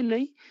দেখায়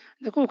নাই,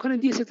 দেখো ওখানে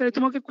দিয়েছে, তাহলে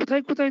তোমাকে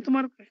কোথায় কোথায়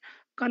তোমার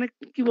কানেক্ট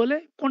কি বলে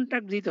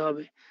কন্ট্যাক্ট দিতে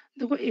হবে।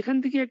 দেখো এখান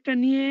থেকে একটা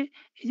নিয়ে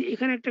এই যে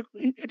এখানে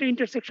একটা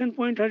ইন্টারসেকশন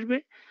পয়েন্ট আসবে,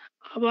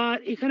 আবার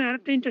এখানে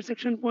আরেকটা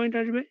ইন্টারসেকশন পয়েন্ট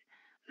আসবে,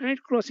 রাইট,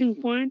 ক্রসিং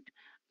পয়েন্ট।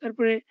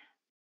 তারপরে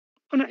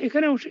না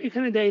এখানে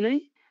এখানে দেয় নাই,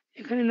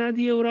 এখানে না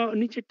দিয়ে ওরা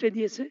নিচেরটা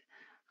দিয়েছে,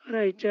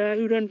 right,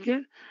 you don't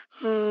care,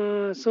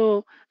 so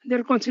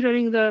they're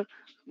considering the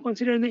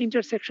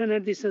intersection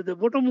at this the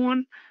bottom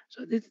one, so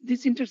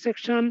this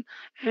intersection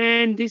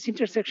and this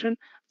intersection,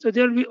 so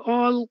there will be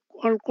all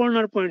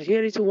corner points,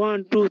 here is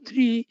 1 2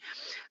 3।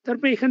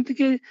 তারপরে এখান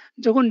থেকে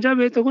যখন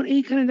যাবে তখন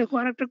এইখানে দেখো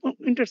আরেকটা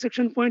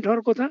ইন্টারসেকশন পয়েন্ট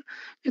হওয়ার কথা,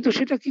 কিন্তু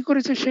সেটা কি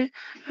করেছে সে,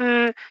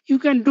 you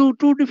can do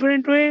 2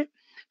 different way.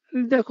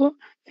 দেখো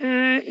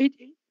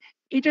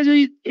এটা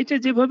যদি এটা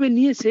যেভাবে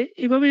নিয়েছে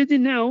এইভাবে যদি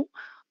নাও,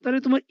 তাহলে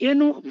তোমার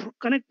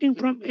কানেক্টিং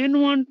ফ্রম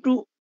N1 টু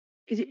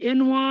এই যে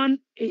N1,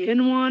 এই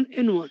N1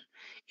 N1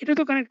 এটা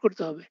তো কানেক্ট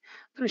করতে হবে।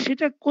 তাহলে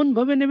সেটা কোন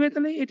ভাবে নেবে,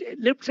 তাহলে এটা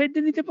লেফট সাইড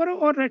দিয়ে নিতে পারো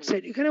আর রাইট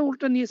সাইড, এখানে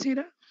উল্টা নিয়েছে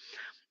এরা।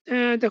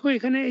 দেখো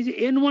এখানে এই যে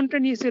N1টা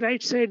নিয়েছে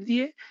রাইট সাইড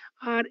দিয়ে,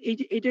 আর এই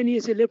যে এটা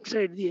নিয়েছে লেফট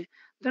সাইড দিয়ে।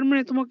 তার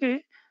মানে তোমাকে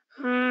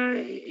আহ,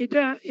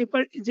 এটা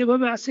এবার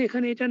যেভাবে আছে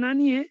এখানে এটা না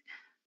নিয়ে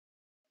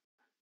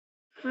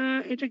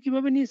এটা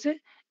কিভাবে নিয়েছে,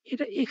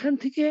 এটা এখান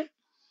থেকে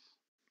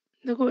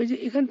দেখো এই যে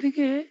এখান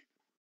থেকে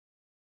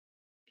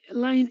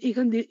লাইন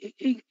এখান দিয়ে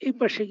এই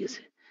পাশে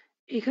গেছে,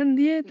 এখান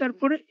দিয়ে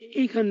তারপরে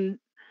এইখান,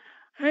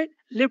 right,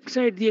 left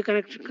side দিয়ে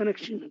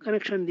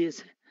connection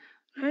দিয়েছে,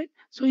 right.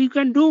 So you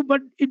can do,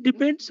 but it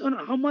depends on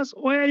how much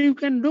wire you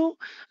can do.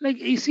 Like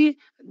you see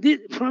this,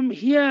 from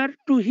here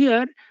to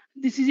here,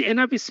 this is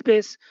enough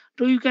space,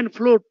 so you can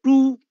flow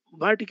two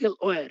vertical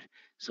wire.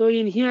 So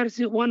in here is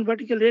one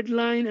vertical red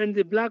line and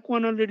the black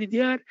one already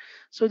there,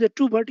 so the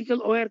two vertical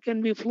wire can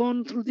be flown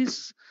through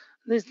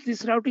this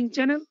routing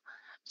channel.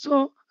 So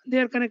they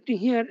are connecting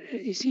here,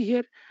 you see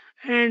here.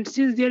 And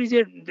since there is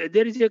a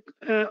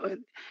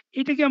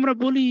এটাকে আমরা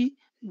বলি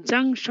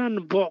junction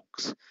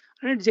box,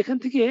 right, যেখান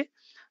থেকে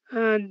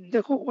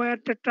দেখো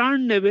ওয়্যারটা turn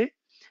নেবে,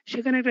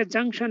 সেখানে একটা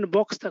junction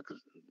box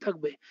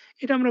থাকবে।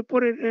 এটা আমরা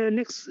পরের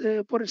নেক্সট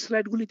পরের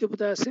স্লাইডগুলিতে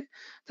বোঝা আছে।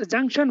 তো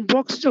জাংশন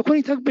বক্স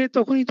যখনই থাকবে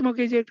তখনই তোমাকে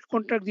এই যে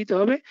কন্ট্রাক্ট দিতে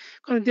হবে,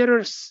 কারণ দেয়ার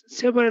আর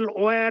several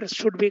wire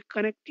should be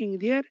connecting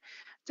দেয়ার।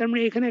 তার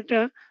মানে এখানে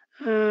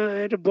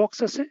একটা বক্স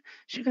আছে,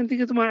 সেখান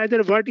থেকে তোমার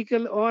either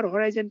vertical or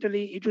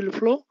horizontally it will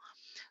flow.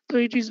 So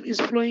it is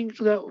flowing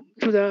to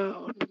the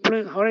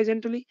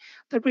horizontally.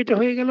 তারপর এটা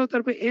হয়ে গেল,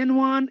 তারপর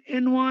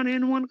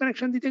n1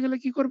 কানেকশন দিতে গেলে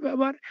কি করবে,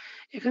 আবার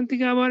এখান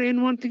থেকে আবার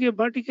n1 থেকে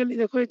ভার্টিক্যালি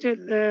দেখো এটা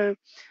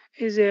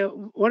is a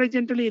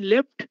horizontally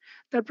left,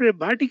 তারপরে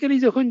ভার্টিক্যালি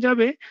যখন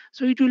যাবে,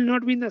 so it will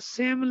not be in the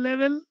same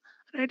level,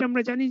 right.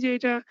 আমরা জানি যে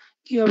এটা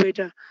কি হবে,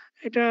 এটা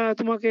এটা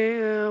তোমাকে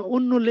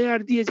অন্য লেয়ার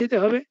দিয়ে যেতে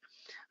হবে,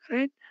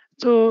 right.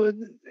 So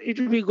it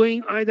will be going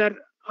either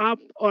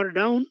up or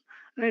down,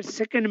 right,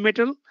 second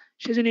metal।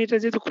 সেজন্য এটা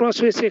যেহেতু ক্রস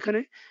হয়েছে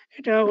এখানে,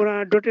 এটা ওরা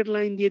ডটেড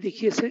লাইন দিয়ে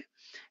দেখিয়েছে।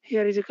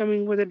 Here is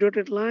coming with a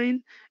dotted line,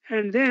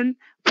 and then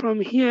from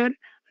here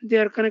they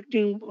are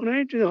connecting,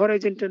 right,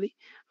 horizontally,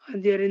 and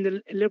they are in the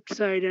left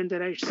side and the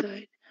right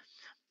side.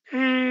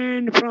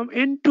 And from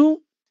N2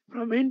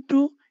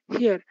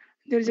 here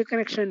there is a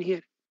connection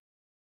here.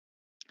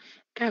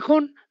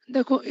 এখন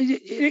দেখো এই যে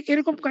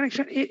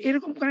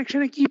এরকম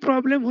কানেকশনে কি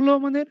problem হলো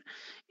আমাদের,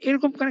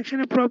 এরকম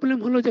কানেকশনে problem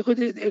হলো, দেখো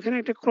যে এখানে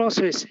একটা ক্রস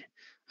হয়েছে,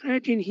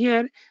 right, in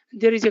here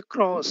there is a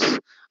cross,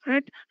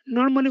 right.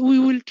 Normally we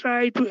will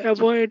try to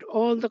avoid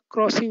all the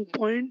crossing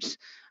points,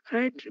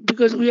 right,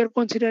 because we are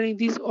considering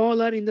these all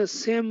are in the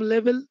same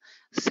level,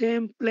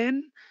 same plane,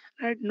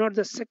 right, not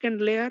the second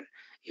layer.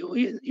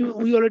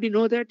 We already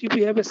know that if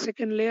you have a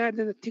second layer,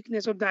 then the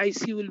thickness of the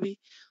IC will be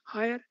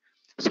higher,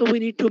 so we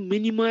need to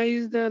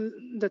minimize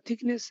the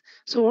thickness.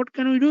 So what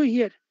can we do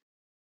here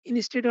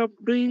instead of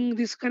doing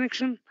this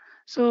connection?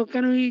 So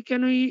can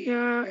we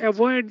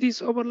avoid this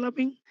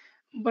overlapping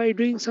by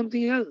doing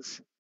something else?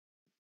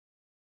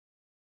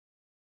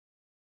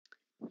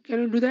 Can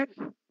we do that?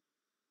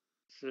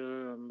 Sir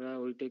আমরা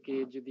ওইটাকে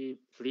যদি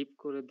flip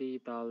করে দিই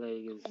তাহলে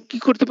কি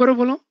করতে পারো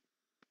বলো?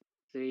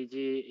 এই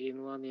যে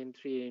n1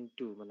 n3 n2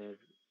 মানে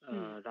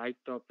রাইট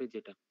টপে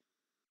যেটা,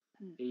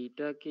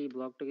 এইটাকে এই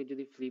ব্লকটাকে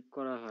যদি ফ্লিপ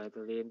করা হয়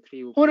তাহলে n3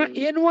 ওরা উপরে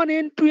n1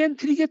 n2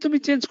 n3 কে তুমি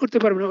চেঞ্জ করতে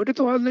পারবে না, ওটা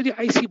তো অলরেডি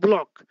আইসি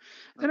ব্লক,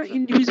 তাই না,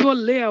 individual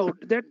layout,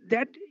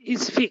 that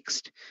is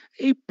fixed.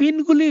 এই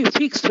পিনগুলি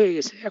ফিক্সড হয়ে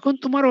গেছে। এখন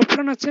তোমার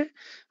অপশন আছে,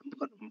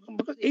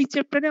 এই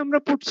চ্যাপ্টারে আমরা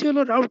পড়ছি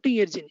হলো রাউটিং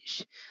এর জিনিস,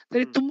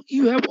 তাহলে তুমি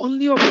you have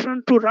only option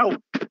two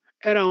route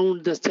around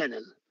the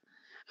channel.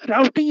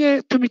 Routing এ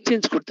তুমি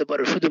চেঞ্জ করতে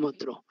পারো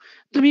শুধুমাত্র,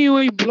 তুমি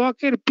ওই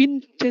ব্লকের পিন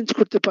চেঞ্জ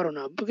করতে পারো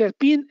না, because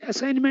pin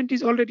assignment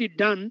is already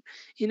done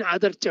in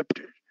other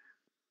chapter,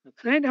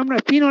 right. আমরা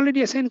পিন অলরেডি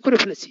অ্যাসাইন করে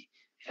ফেলেছি।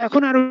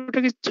 এখন আর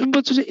ওটাকে তুমি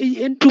বলছো যে এই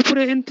n2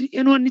 উপরে n3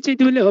 n1 নিচে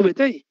দিলে হবে,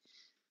 তাই?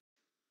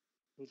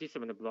 জি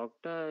স্যার, মানে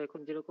ব্লকটা এখন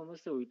যেরকম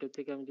আছে ওইটা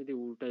থেকে আমি যদি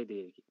উল্টাই দিই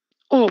আর কি।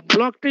 ও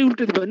ব্লকটাই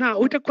উল্টে দিবে না,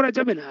 ওইটা করা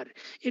যাবে না, আর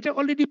এটা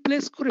অলরেডি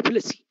প্লেস করে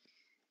ফেলেছি,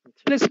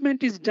 প্লেসমেন্ট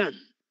ইজ ডান।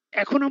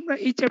 এখন আমরা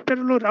এই চ্যাপ্টার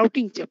হলো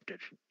routing chapter,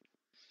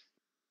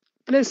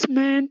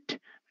 placement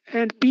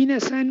and pin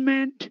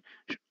assignment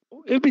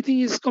everything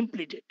is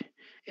completed.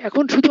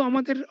 এখন শুধু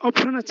আমাদের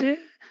অপশন আছে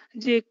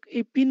যে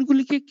এই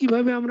পিনগুলিকে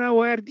কিভাবে আমরা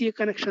ওয়্যার দিয়ে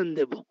কানেকশন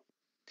দেব,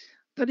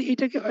 তাহলে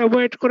এটাকে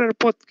অ্যাভয়েড করার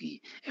পথ কি?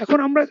 এখন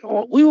আমরা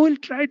we will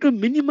try to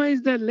minimise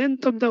the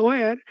length of the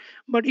wire,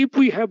 but if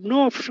we have no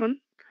option,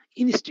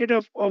 instead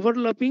of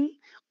overlapping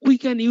we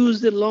can use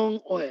the long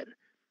wire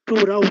two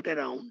route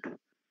around,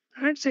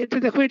 right. এটা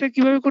দেখো এটা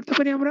কিভাবে করতে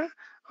পারি আমরা,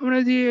 আমরা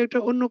যে একটা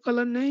অন্য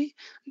কালার নেই,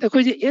 দেখো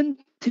যে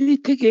n3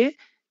 থেকে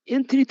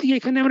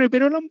এখানে আমরা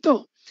বেরোলাম, তো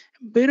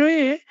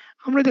বেরোয়ে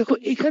আমরা দেখো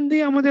এখান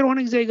দিয়ে আমাদের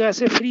অনেক জায়গা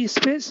আছে free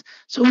space,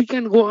 so we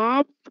can go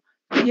up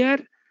here,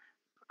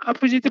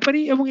 আপে যেতে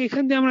পারি, এবং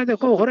এখান দিয়ে আমরা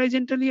দেখো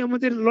হরাইজন্টালি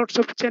আমাদের lots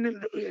of channel,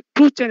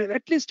 to channel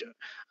at least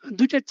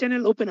দুইটা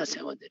চ্যানেল ওপেন আছে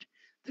আমাদের,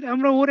 তাহলে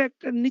আমরা ওর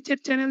একটা নিচের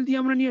চ্যানেল দিয়ে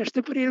আমরা নিয়ে আসতে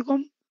পারি এরকম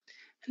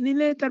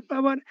নিলে। তারপর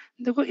আবার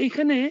দেখো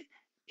এখানে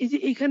এই যে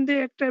এখান দিয়ে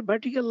একটা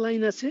ভার্টিক্যাল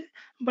লাইন আছে,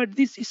 but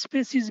this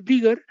space is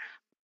bigger,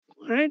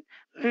 right,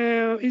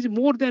 is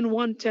more than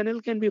one channel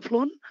can be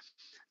flown.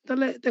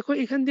 তাহলে দেখো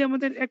এখান দিয়ে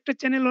আমাদের একটা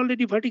চ্যানেল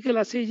অলরেডি ভার্টিক্যাল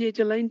আছে, এই যে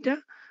এটা লাইনটা,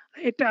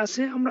 এটা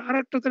আছে, আমরা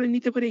আরেকটা তাহলে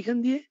নিতে পারি এখান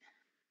দিয়ে।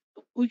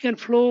 We can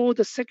flow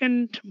the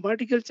second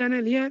vertical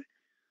channel here,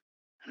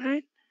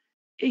 right?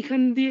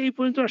 এইখান দিয়ে এই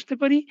পর্যন্ত আসতে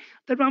পারি।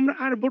 তারপর আমরা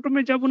আর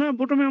বটমে যাব না,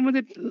 বটমে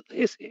আমাদের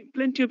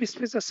plenty of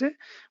space আছে,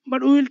 but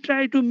we will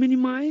try to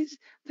minimize।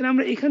 তাহলে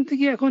আমরা এখান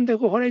থেকে এখন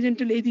দেখো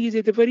হরাইজন্টাল এইদিকে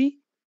যেতে পারি,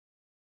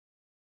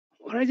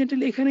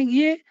 হরাইজন্টাল এখানে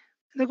গিয়ে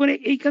দেখুন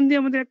এইখান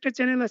দিয়ে আমাদের একটা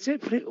চ্যানেল আছে,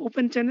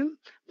 open channel,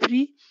 free.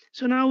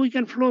 So now we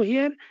can flow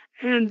here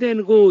and then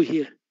go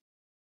here,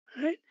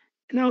 right?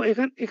 নাও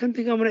এখান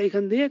থেকে আমরা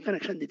এখান দিয়ে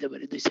কানেকশন দিতে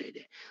পারি দুই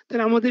সাইডে।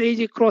 তাহলে আমাদের এই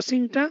যে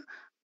ক্রসিংটা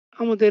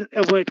আমাদের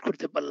অ্যাভয়েড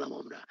করতে পারলাম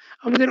আমরা।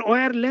 আমাদের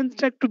ওয়্যার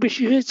লেন্থটা একটু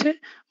বেশি হয়েছে,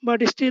 but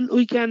still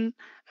we can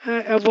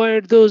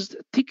avoid those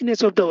thickness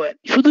of the wire.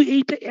 শুধু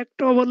এইটা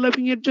একটা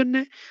ওভারল্যাপিং এর জন্য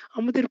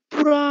আমাদের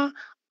পুরা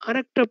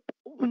আরেকটা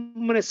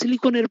মানে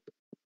সিলিকনের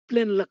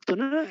প্লেন লাগতো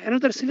না,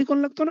 অ্যানাদার সিলিকন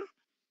লাগতো না।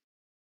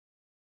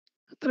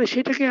 তাহলে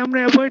সেটাকে আমরা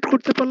অ্যাভয়েড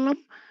করতে পারলাম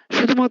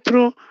শুধুমাত্র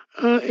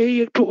এই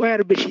একটু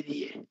ওয়্যার বেশি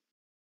দিয়ে।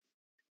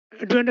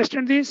 Do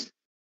understand this?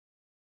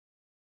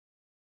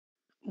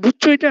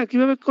 বুঝছো এটা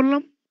কিভাবে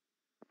করলাম?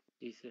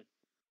 জি স্যার।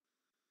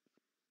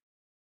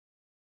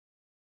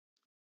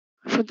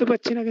 শুনতে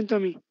পাচ্ছি না কিন্তু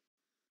আমি।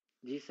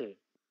 জি স্যার।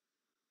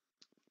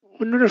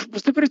 অন্যরা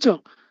বুঝতে পেরেছো?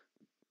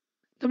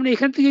 তার মানে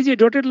এখান থেকে যে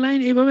ডটেড লাইন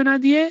এইভাবে না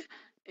দিয়ে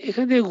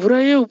এখান থেকে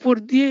ঘুরাইয়ে উপর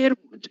দিয়ে এর,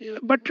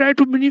 but try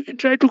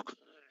to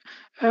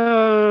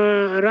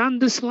run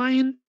this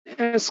line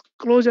as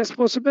close as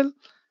possible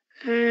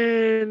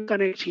and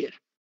connect here,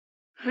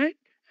 right?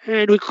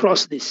 And we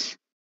cross this,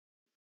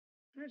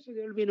 right? So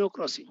there will be no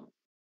crossing,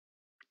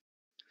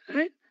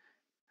 right?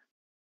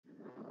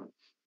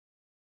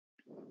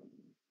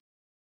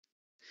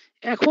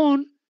 এখন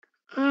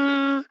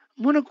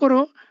মনে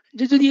করো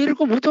যে যদি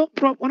এরকম হতো,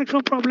 অনেক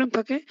সময় প্রবলেম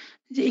থাকে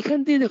যে এখান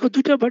দিয়ে দেখো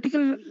দুটা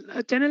ভার্টিক্যাল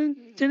চ্যানেল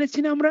জেনেছি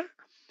না আমরা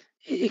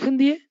এখান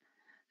দিয়ে,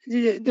 যে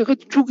দেখো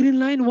two green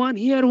line, one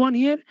here one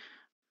here.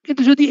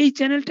 কিন্তু যদি এই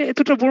চ্যানেলটা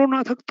এতটা বড়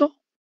না থাকতো,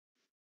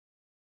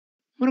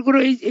 মনে করো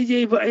এই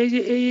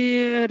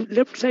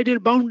লেফট সাইডের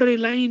বাউন্ডারি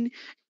লাইন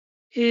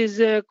ইজ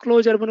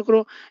ক্লোজার, মনে করো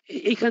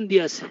এইখান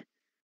দিয়ে আছে,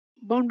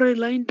 বাউন্ডারি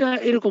লাইনটা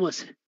এরকম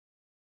আছে,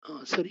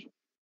 সরি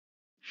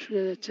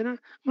সোজা যাচ্ছে না,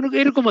 মনে করো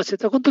এরকম আছে,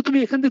 তখন তো তুমি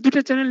এখান থেকে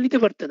দুটা চ্যানেল নিতে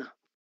পারতে না।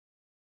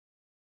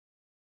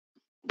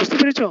 বুঝতে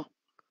পেরেছো?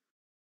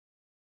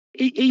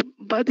 এই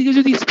বাদিকে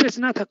যদি স্পেস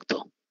না থাকতো,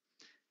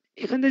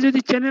 এখানে যদি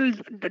চ্যানেল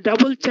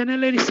ডাবল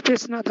চ্যানেলের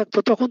স্পেস না থাকতো,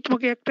 তখন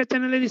তোমাকে একটা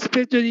চ্যানেলের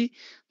স্পেস যদি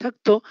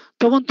থাকতো,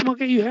 তখন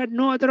তোমাকে you had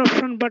no other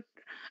option but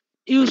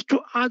use to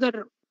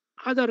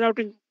other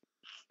routing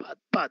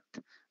path,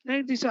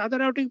 right? This other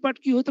routing path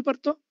কি হতে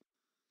পারতো,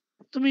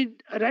 তুমি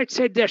রাইট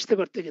সাইড দিয়ে আসতে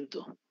পারতে। কিন্তু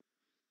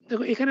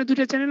দেখো এখানে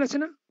দুটো চ্যানেল আছে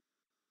না,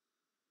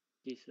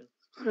 জি স্যার।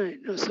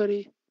 সরি,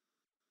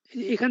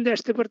 এখান দিয়ে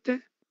আসতে পারতে,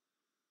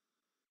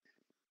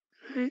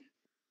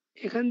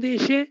 এখান দিয়ে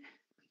এসে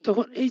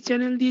তখন এই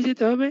চ্যানেল দিয়ে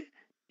যেতে হবে,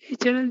 এই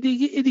চ্যানেল দিয়ে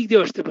গিয়ে এদিক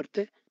দিয়ে আসতে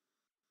পারতে।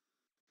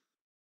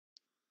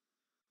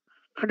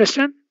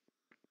 আন্ডারস্ট্যান্ড?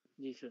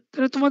 জি স্যার।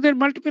 তাহলে তোমাদের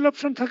মাল্টিপল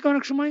অপশন থাকে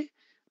অনেক সময়,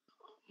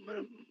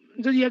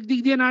 যদি একদিক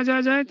দিয়ে না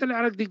যাওয়া যায় তাহলে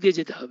আরেক দিক দিয়ে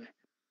যেতে হবে।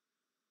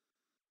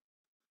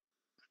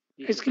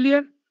 It's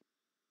clear?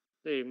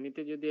 তো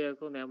এমনিতে যদি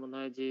এখন এমন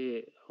হয় যে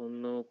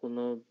অন্য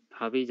কোনো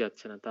ভাবেই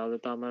যাচ্ছে না, তাহলে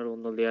তো আমার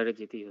অন্য লেয়ারে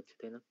যেতেই হচ্ছে,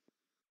 তাই না?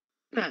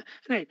 না,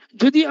 রাইট।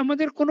 যদি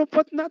আমাদের কোনো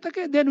পথ না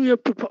থাকে then we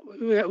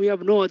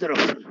have no other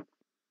option.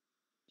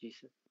 G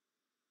sir.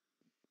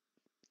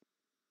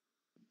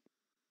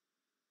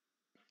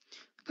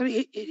 তাহলে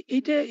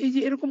এইটা এই যে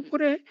এরকম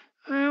করে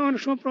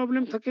অনেক সময়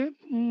প্রবলেম থাকে,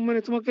 মানে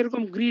তোমাকে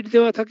এরকম গ্রিড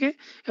দেওয়া থাকে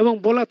এবং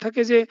বলা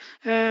থাকে যে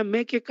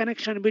make a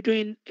connection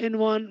between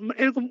N1,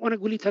 এরকম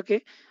অনেকগুলি থাকে,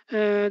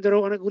 ধরো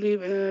অনেকগুলি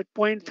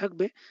পয়েন্ট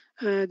থাকবে,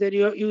 দেন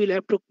you will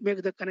have to make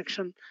the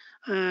connection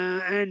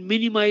and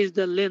minimise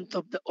the length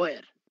of the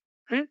wire,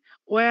 হ্যাঁ?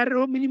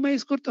 ওয়্যারও মিনিমাইজ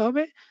করতে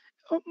হবে,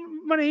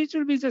 মানে ইট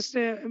উইল বি জাস্ট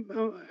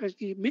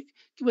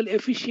কি বলে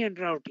efficient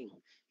routing.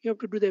 You have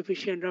to do the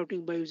efficient routing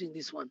by using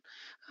this one,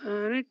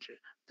 right?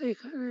 তো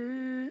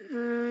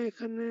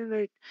এখানে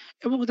right.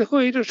 এবং দেখো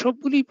এটা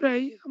সবগুলি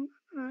প্রায়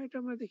এটা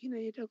আমরা দেখি না,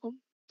 এটা কম,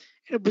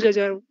 এটা বোঝা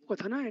যাওয়ার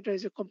কথা না, এটা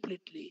যে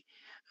কমপ্লিটলি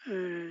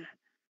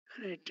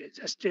রাইট,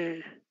 জাস্ট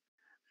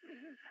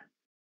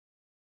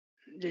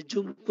যে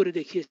জুম করে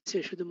দেখিয়েছে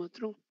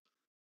শুধুমাত্র।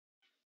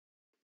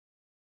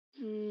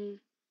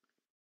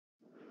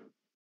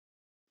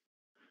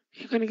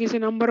 এখানে কিছু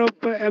number of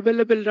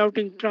available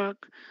routing truck,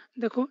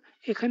 দেখো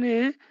এখানে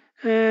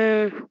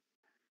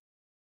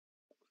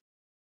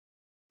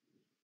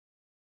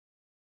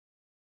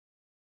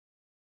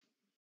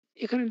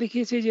এখানে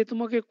দেখিয়েছে যে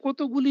তোমাকে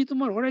কতগুলি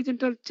তোমার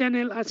হরাইজন্টাল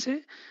চ্যানেল আছে,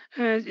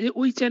 যে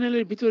ওই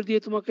চ্যানেলের ভিতর দিয়ে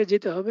তোমাকে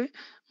যেতে হবে।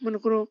 মনে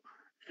করো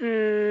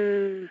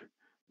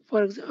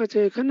আচ্ছা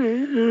এখানে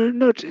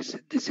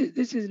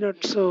this is not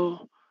so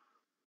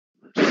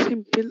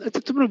simple.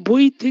 আচ্ছা তোমরা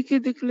বই থেকে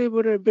দেখলে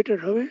বেটার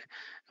হবে,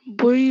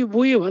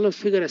 বইয়ে ভালো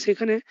ফিগার আছে,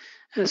 এখানে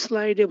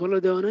স্লাইডে ভালো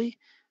দেওয়া নাই।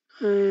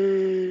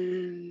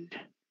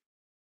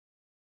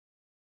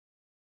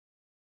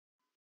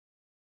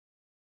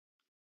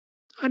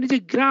 আর এই যে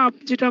গ্রাফ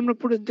যেটা আমরা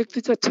পড়ে দেখতে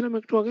চাচ্ছিলাম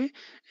একটু আগে,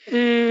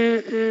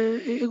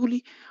 এগুলি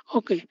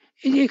ওকে।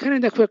 এই যে এখানে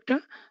দেখো একটা,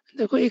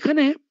 দেখো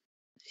এখানে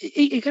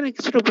এখানে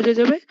কিছুটা বোঝা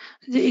যাবে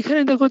যে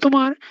এখানে দেখো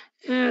তোমার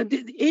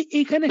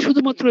এইখানে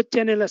শুধুমাত্র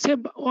চ্যানেল আছে,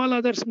 all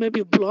others may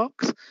be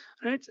blocks,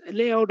 right,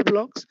 layout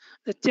blocks.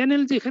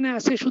 Channel যেখানে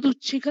আছে শুধু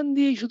সেখান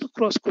দিয়েই শুধু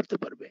ক্রস করতে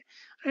পারবে,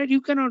 রাইট।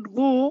 ইউ ক্যানট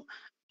গো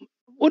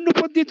অন্য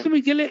পথ দিয়ে তুমি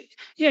গেলে,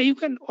 ইউ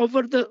ক্যান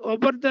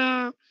ওভার দ্য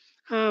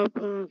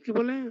কি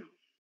বলে,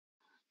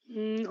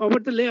 over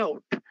the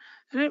layout,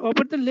 right?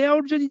 Over the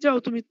layout যদি যাও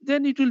তুমি,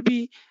 then it will be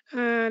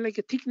like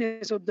a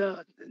thickness of the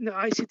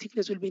IC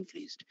thickness will be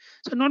increased.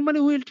 So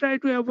normally we will try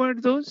to avoid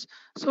those.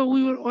 So we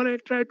will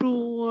always try to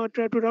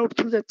route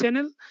through the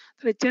channel.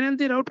 তাহলে channel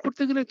দিয়ে route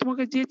করতে গেলে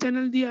তোমাকে যে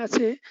channel দিয়ে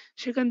আছে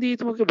সেখান দিয়ে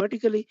তোমাকে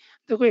ভার্টিক্যালি,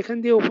 দেখো এখান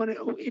দিয়ে ওখানে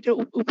এটা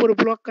উপরে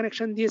ব্লক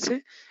কানেকশন দিয়েছে,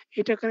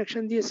 এটা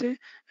কানেকশন দিয়েছে,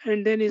 and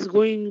then is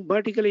going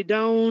vertically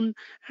down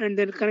and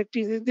then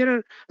connecting. There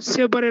are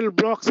several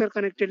blocks are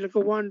connected, like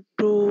a 1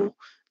 2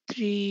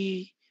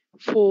 3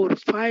 4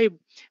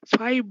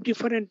 5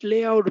 different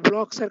layout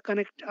blocks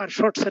are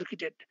short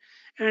circuited,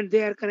 and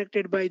they are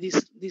connected by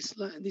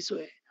this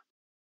way,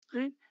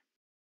 right?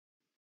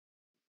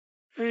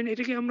 And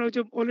এটাকে আমরা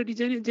already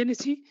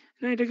জেনেছি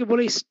না, এটাকে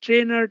বলে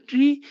strainer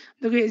tree.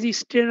 দেখো এই যে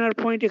strainer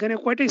point, এখানে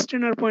কয়টা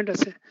স্ট্রেনার পয়েন্ট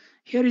আছে,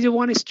 here is a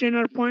one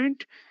strainer point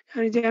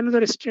and is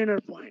another strainer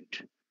point,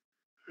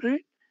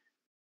 right?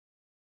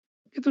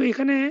 কিন্তু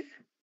এখানে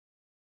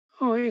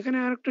এখানে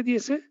আরেকটা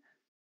দিয়েছে,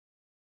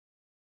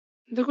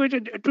 দেখো এটা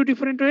টু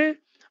ডিফারেন্ট ওয়ে।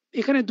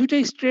 এখানে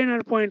দুইটাই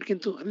স্ট্রেনার পয়েন্ট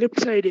কিন্তু লেফট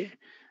সাইডে,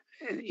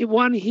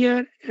 one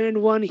here and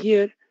one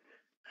here,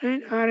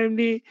 right?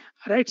 RMD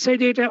right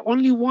side এটা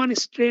only one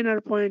strainer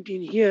point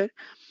in here.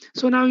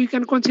 So now you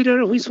can consider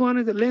which one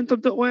is the length of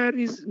the wire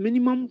is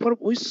minimum for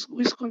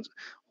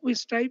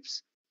which types,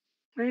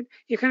 right?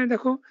 এখানে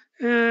দেখো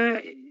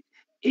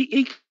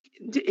এই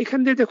এখান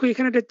দিয়ে দেখো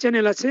এখানে একটা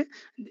channel আছে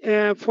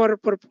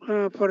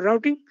ফর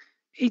রাউটিং,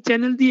 এই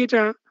চ্যানেল দিয়ে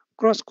এটা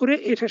ক্রস করে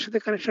এটার সাথে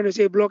কানেকশন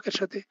হয়েছে এই ব্লকের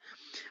সাথে,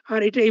 আর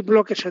এটা এই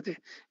ব্লকের সাথে।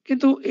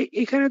 কিন্তু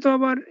এখানে তো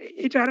আবার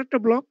এটা আরেকটা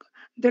block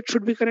that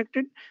should be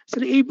connected.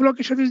 তাহলে এই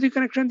ব্লকের সাথে যদি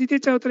কানেকশন দিতে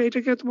চাও তাহলে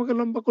এটাকে তোমাকে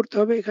লম্বা করতে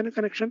হবে এখানে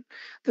কানেকশন,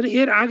 তাহলে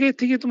এর আগে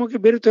থেকে তোমাকে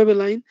বেরোতে হবে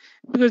line,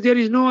 because there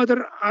is no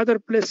other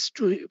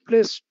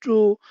place to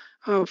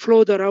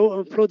flow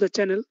the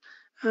channel,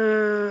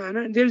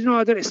 there is no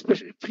other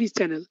free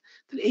channel.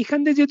 তাহলে এখান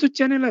দিয়ে যেহেতু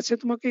চ্যানেল আছে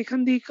তোমাকে এখান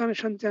দিয়ে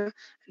কানেকশনটা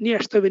নিয়ে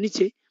আসতে হবে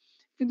নিচে।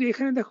 কিন্তু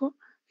এখানে দেখো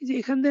এই যে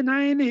এখান দিয়ে না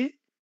এনে,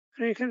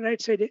 এখানে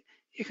রাইট সাইডে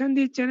এখান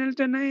দিয়ে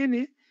চ্যানেলটা না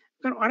এনে,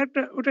 কারণ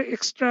আরেকটা ওটা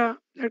এক্সট্রা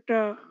একটা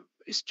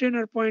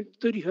স্ট্রেনার পয়েন্ট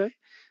তৈরি হয়।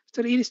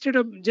 তাহলে instead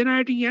of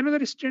generating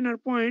another strainer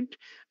point,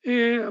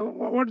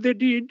 what they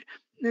did,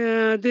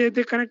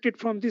 they connected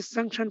from this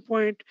junction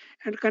point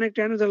and connect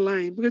another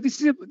line, because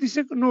this is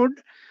a node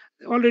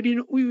already,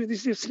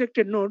 this is a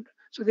selected node,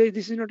 so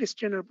this is not a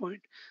strainer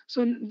point. So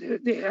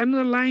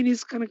another line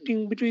is connecting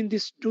between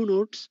these two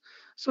nodes.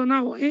 So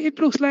now it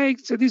looks like,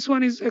 so this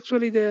one is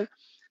actually the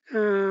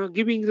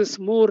giving this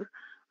more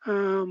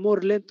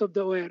length of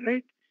the wire,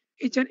 right?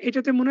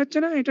 এটাতে মনে হচ্ছে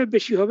না এটা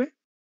বেশি হবে,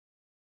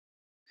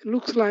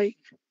 looks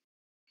like,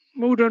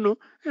 but we don't know,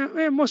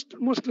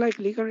 most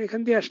likely কারণ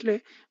এখান দিয়ে আসলে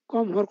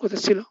কম হওয়ার কথা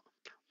ছিল,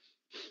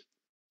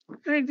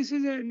 right? This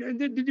is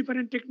the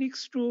different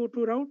techniques to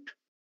route.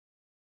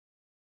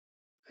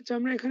 আচ্ছা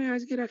আমরা এখানে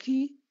আজকে রাখি,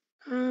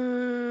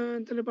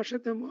 তাহলে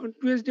বাসাতে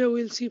Tuesday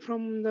we'll see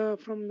from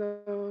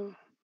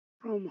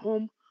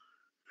home,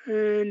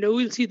 and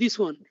we'll see this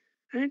one,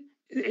 right?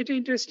 এটা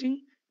ইন্টারেস্টিং,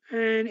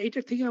 and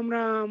এটা থেকে আমরা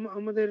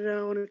আমাদের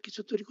অনেক কিছু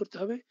তৈরি করতে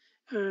হবে।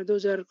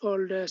 those are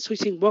called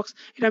switching box.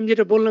 এটা আমি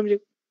যেটা বললাম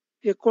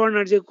যে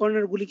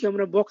কর্নার গুলিকে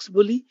আমরা বক্স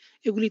বলি,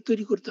 এগুলি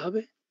তৈরি করতে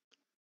হবে।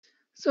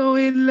 So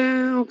we'll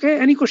okay,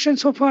 any questions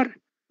so far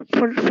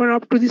for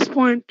up to this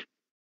point?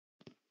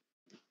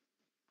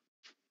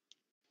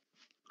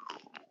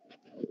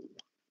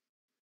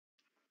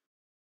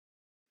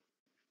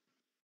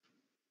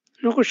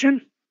 No question?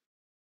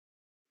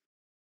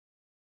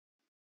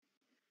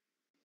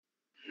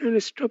 And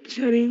stop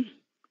sharing,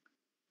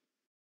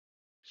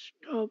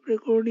 stop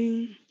recording.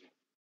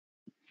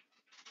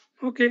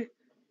 Okay,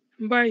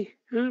 bye.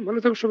 ভালো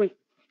থাকো সবাই।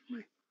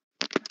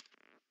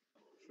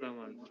 আসসালামু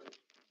আলাইকুম।